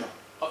stellar neutrino.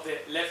 Of the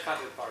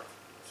left-handed part.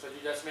 So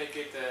you just make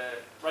it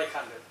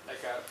right-handed,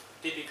 like a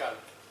typical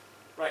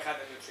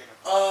right-handed neutrino.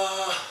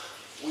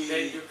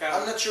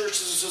 I'm not sure.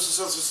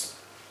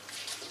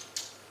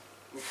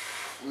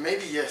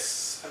 Maybe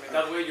yes. I mean,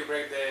 that way you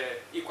break the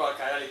equal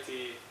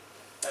chirality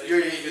that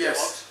is in the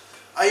box.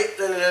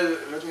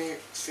 Let me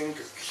think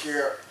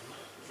here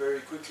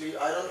very quickly. I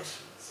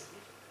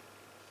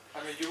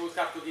mean, you would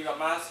have to give a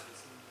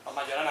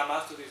Majorana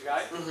mass to this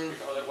guy,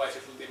 because otherwise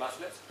it would be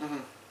massless.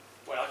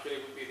 Well, actually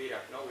it would be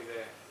direct, no? With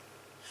the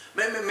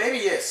maybe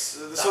yes.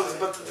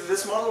 But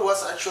this model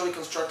was actually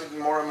constructed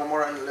more,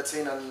 let's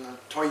say, in a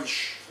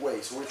toyish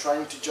way. So we're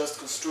trying to just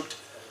construct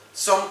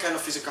some kind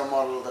of physical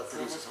model that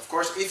produces. Of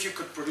course, if you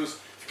can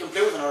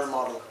play with another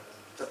model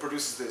that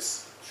produces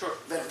this, sure.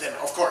 Then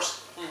of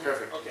course,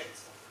 perfect. Okay.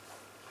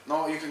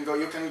 No, you can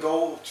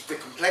go to the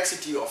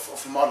complexity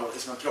of a model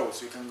is not close.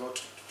 So you can go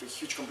to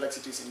huge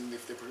complexities in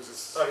if they produce this.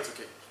 Sorry. It's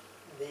okay.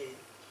 The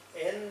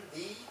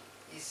ND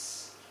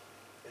is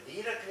the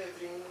Dirac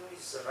neutrino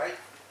is right.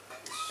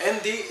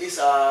 ND is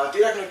a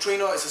Dirac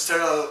neutrino. Is a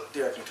sterile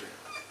Dirac neutrino.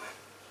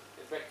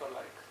 It's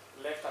vector-like,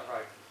 left and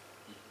right.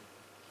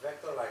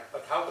 Vector-like.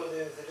 But how do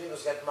the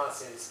neutrinos get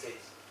mass in this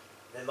case?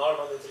 The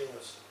normal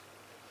neutrinos.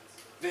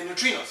 The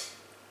neutrinos.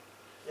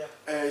 Yeah.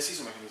 It's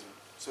isomechanism.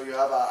 So you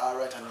have a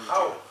right-hand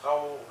neutrino.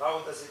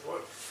 How does it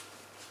work?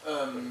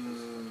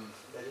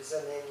 There is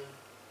a name.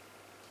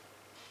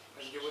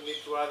 And you would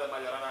need to add a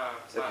Majorana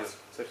mass.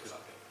 Sergio.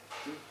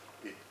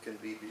 It can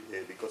be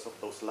because of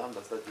those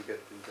lambdas that you get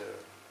in there.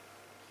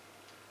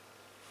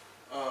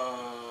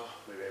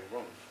 Maybe I'm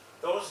wrong.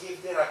 Those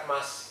give Dirac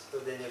mass to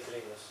the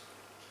neutrinos.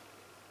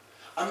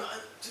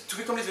 To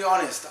be completely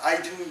honest, I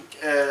didn't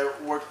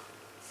work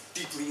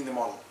deeply in the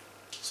model.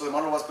 So the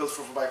model was built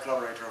by a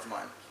collaborator of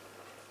mine.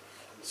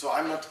 So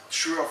I'm not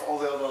sure of all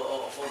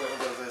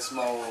the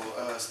small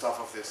stuff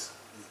of this.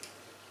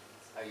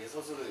 I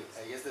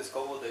guess the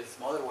scope of this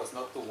model was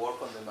not to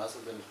work on the mass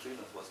of the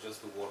neutrinos, was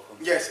just to work on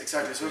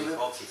exactly. So the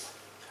boxes.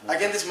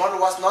 Again, this model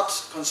was not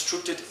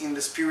constructed in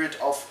the spirit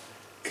of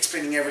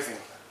explaining everything.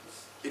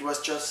 It was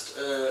just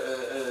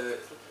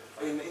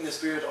in the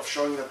spirit of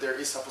showing that there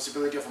is a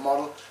possibility of a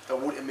model that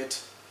would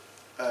emit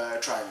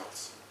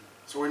triangles.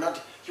 So we're not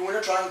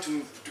trying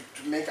to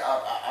make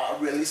a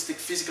realistic,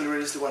 physically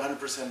realistic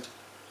 100%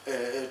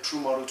 true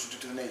model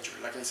to the nature.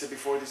 Like I said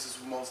before, this is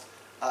most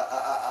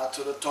a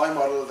toy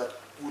model that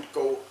would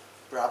go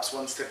perhaps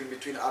one step in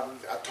between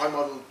a toy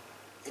model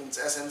in its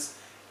essence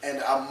and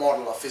a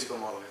model, a physical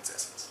model in its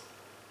essence.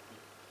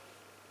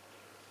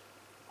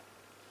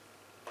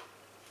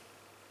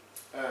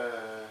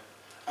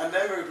 And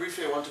then very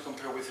briefly I want to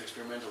compare with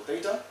experimental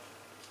data.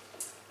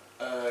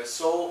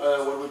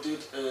 What we did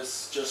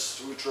is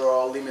just we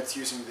draw limits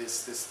using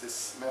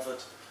this method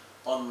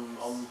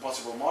on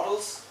possible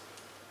models.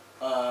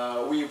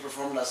 We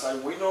performed, as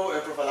we know, a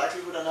profile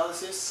likelihood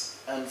analysis,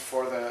 and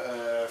for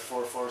the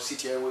for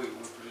CTA we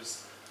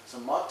produced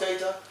some mod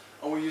data,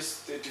 and we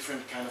used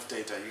different kind of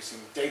data using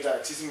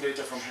existing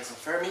data from Hess and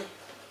Fermi,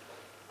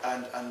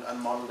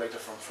 and model data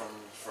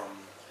from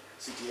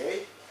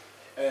CTA.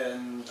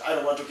 And I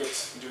don't want to get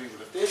into it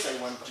with this. I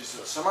want just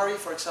a summary,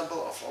 for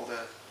example, of all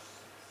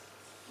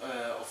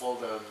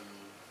the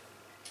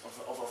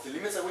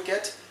limits that we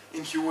get.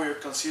 In here we're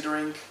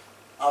considering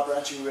a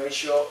branching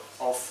ratio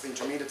of the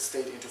intermediate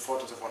state into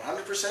photons of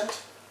 100%.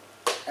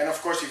 And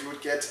of course, if you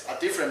would get a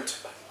different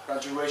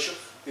branching ratio,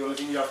 the only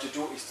thing you have to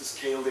do is to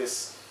scale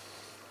this.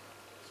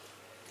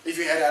 If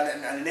you had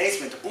an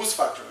enhancement, a boost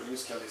factor, you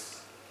scale this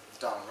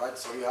down, right?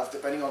 So you have,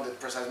 depending on the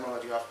precise model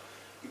that you have,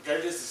 you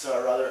play this. This is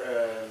a rather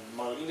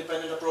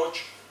model-independent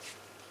approach.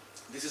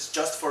 This is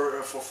just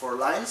for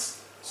lines.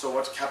 So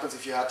what happens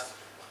if you had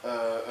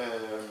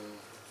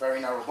very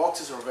narrow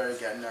boxes or very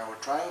narrow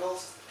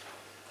triangles?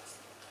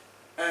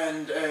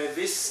 And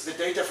the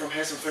data from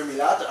Hess and Fermi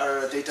lab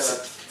are data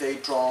that they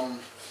drawn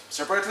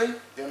separately.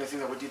 The only thing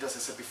that we did, as I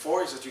said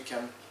before, is that you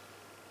can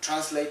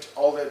translate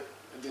all the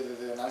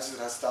analysis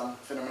that has done,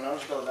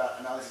 phenomenological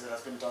analysis that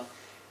has been done,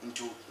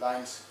 into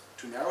lines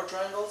to narrow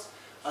triangles.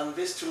 And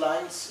these two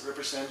lines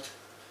represent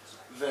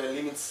the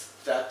limits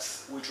that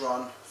we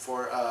drawn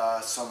for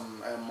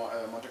some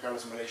Monte Carlo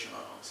simulation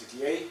on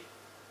CTA.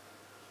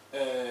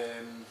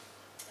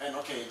 And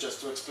okay, just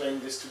to explain,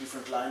 these two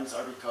different lines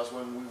are because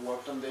when we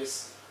worked on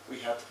this, we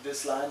had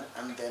this line,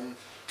 and then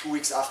 2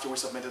 weeks after we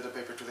submitted the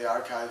paper to the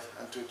archive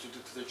and to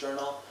the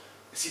journal,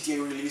 the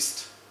CTA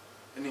released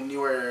any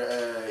newer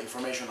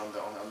information on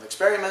the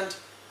experiment,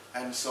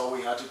 and so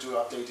we had to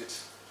update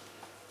it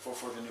for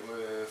the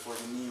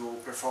new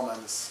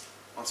performance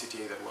on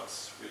CTA that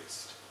was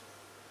released.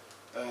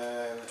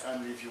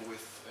 And review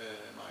with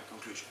my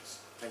conclusions.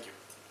 Thank you.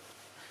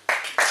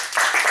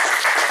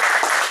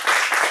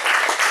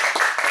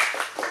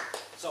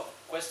 So,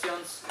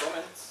 questions,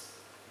 comments?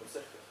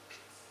 Sergio?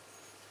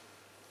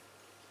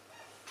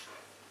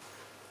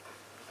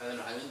 I don't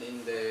know, I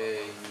mean,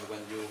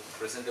 when you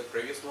present the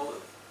previous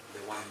model,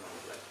 the one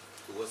like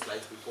 2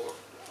 slides before,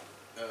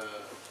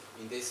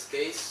 in this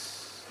case,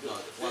 no,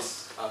 the one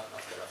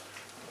after.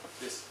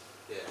 This.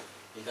 Yeah.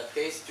 In that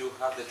case, you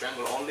have the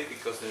triangle only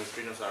because the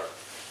neutrinos are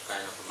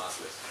kind of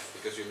massless.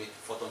 Because you need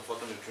photon,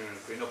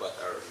 neutrino, but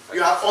are in fact.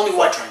 You have only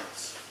white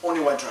triangles. Only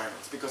white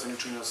triangles because the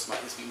neutrino is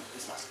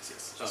massless.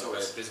 Yes. So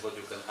by principle,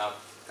 you can have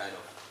kind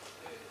of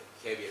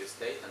heavier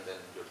state, and then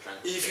your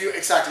triangle. If you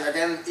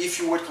if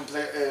you would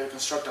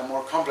construct a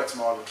more complex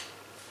model,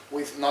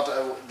 with not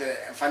the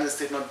final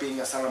state not being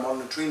a standard model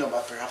neutrino,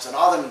 but perhaps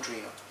another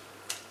neutrino,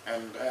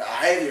 and a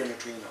heavier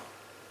neutrino.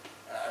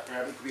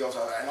 Perhaps it could be also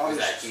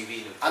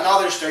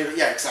another state.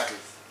 Yeah, exactly.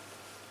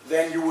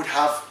 Then you would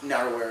have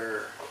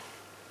narrower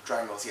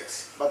triangles.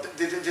 Yes, but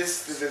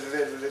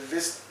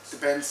this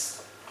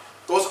depends.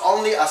 Goes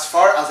only as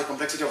far as the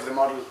complexity of the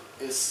model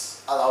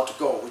is allowed to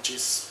go, which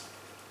is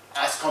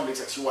as complex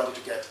as you want it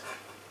to get.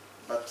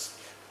 But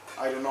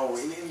I don't know.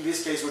 In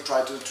this case, we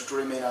try to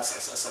remain as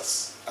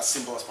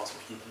simple as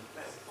possible. I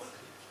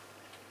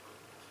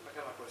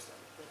have a question.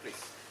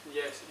 Please.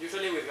 Yes.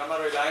 Usually with gamma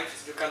ray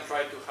lines, you can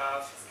try to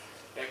have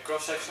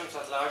cross sections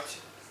as large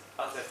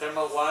as the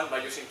thermal one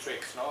by using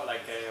tricks, no?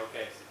 Like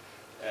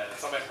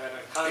some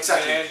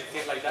exactly.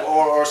 things like that.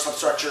 Or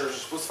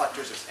substructures, boost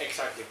factors.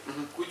 Exactly.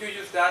 Could you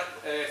use that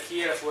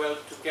here as well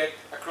to get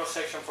a cross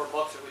section for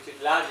boxes which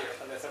is larger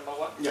than the thermal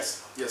one?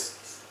 Yes, yes.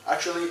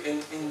 Actually,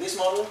 in this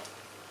model,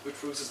 which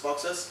produces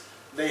boxes,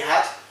 they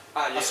had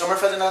a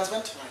Sommerfeld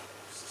enhancement.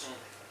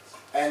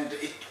 And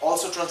it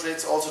also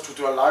translates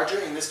to a larger.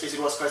 In this case, it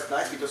was quite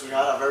nice because we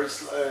had a very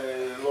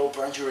low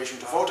branching ratio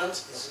to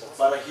photons,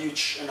 but a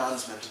huge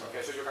enhancement.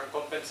 Okay, so you can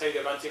compensate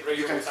the branching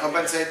ratio. You can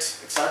compensate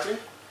exactly,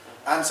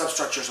 and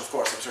substructures, of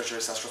course. Substructure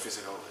is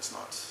astrophysical; it's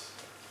not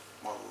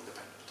model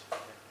dependent.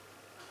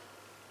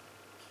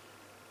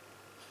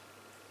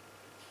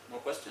 More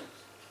questions?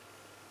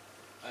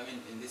 I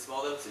mean, in these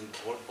models, in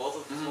both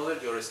of these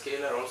models, your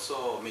scalar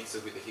also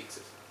mixes with the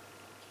Higgses.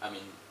 I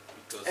mean.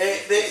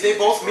 They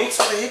both mix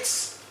with the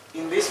Higgs.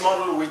 In this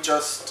model, we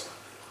just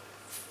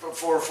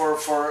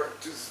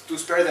to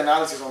spare the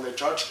analysis on the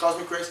charged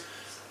cosmic rays,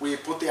 we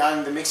put the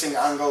mixing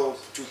angle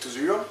to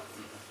 0.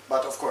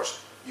 But of course,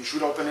 you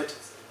should open it,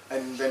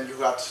 and then you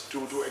have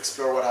to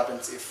explore what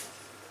happens if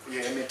you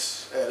emit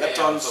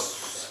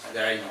electrons.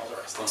 They are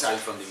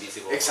constrained from the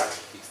visible.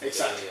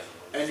 Exactly.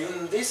 And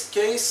in this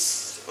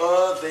case,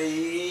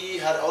 they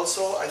had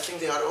also, I think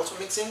they had also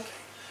mixing,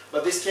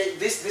 but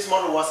this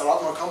model was a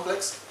lot more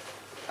complex.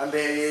 And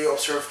they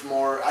observed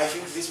more. I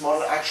think this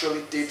model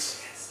actually did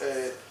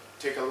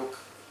take a look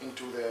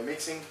into the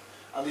mixing,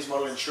 and this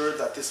model ensured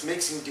that this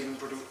mixing didn't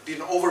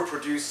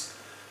overproduce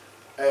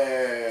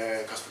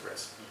cosmic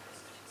rays.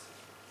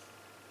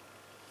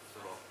 So,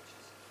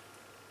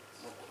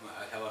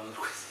 I have another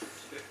question.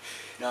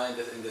 No,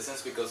 in the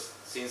sense, because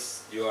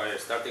since you are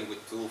starting with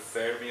two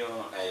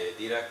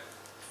Dirac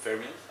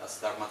fermions as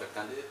dark matter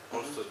candidate,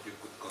 also you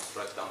could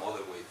construct a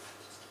model with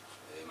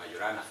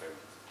Majorana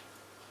fermions.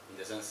 In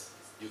the sense,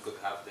 you could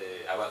have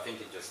I was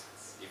thinking just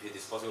if it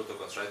is possible to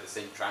construct the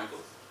same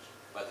triangles,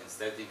 but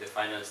instead in the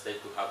final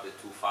state to have the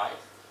 2 5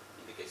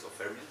 in the case of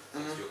fermions.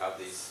 Since you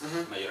have this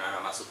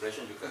Majorana mass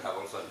suppression, you can have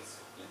also an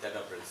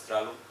internal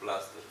peristralum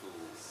plus the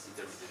 2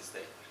 intermediate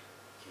states.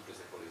 In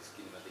principle, it's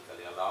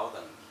kinematically allowed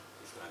and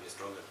it's going to be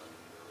stronger than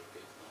in the other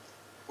case.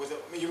 No?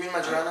 You mean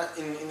Majorana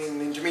in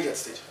the intermediate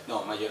state?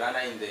 No,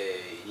 Majorana in the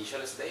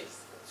initial state.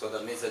 So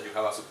that means that you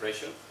have a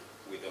suppression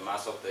with the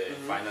mass of the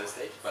final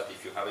stage, but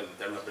if you have an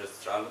internal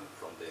peristralum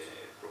from the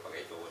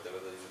propagator or whatever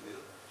that is in the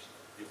middle,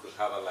 you could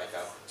have like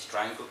a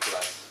triangle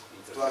plus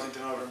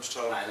internal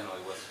peristralum. I don't know.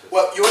 It was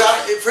well, you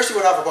would first you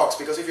would have a box,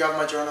 because if you have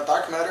Majorana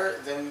dark matter,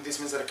 then this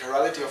means that the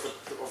chirality of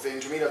the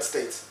intermediate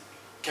states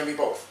can be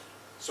both.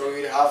 So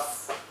you would have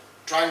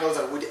triangles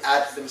that would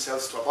add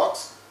themselves to a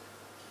box,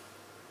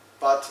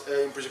 but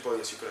in principle,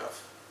 yes, you could have.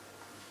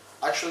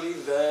 Actually,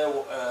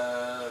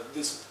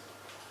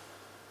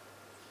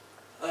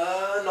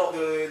 no,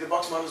 the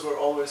box models were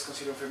always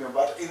considered fermion,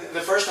 but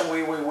the first time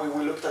we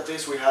looked at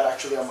this, we had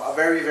actually a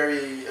very,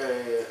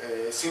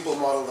 very simple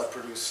model that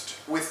produced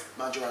with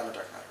Majorana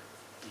dark matter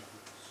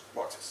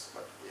boxes,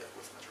 but yeah,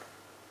 with Majorana.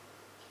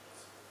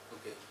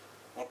 Okay.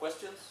 More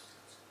questions?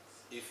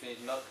 If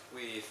not,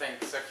 we thank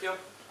Sergio.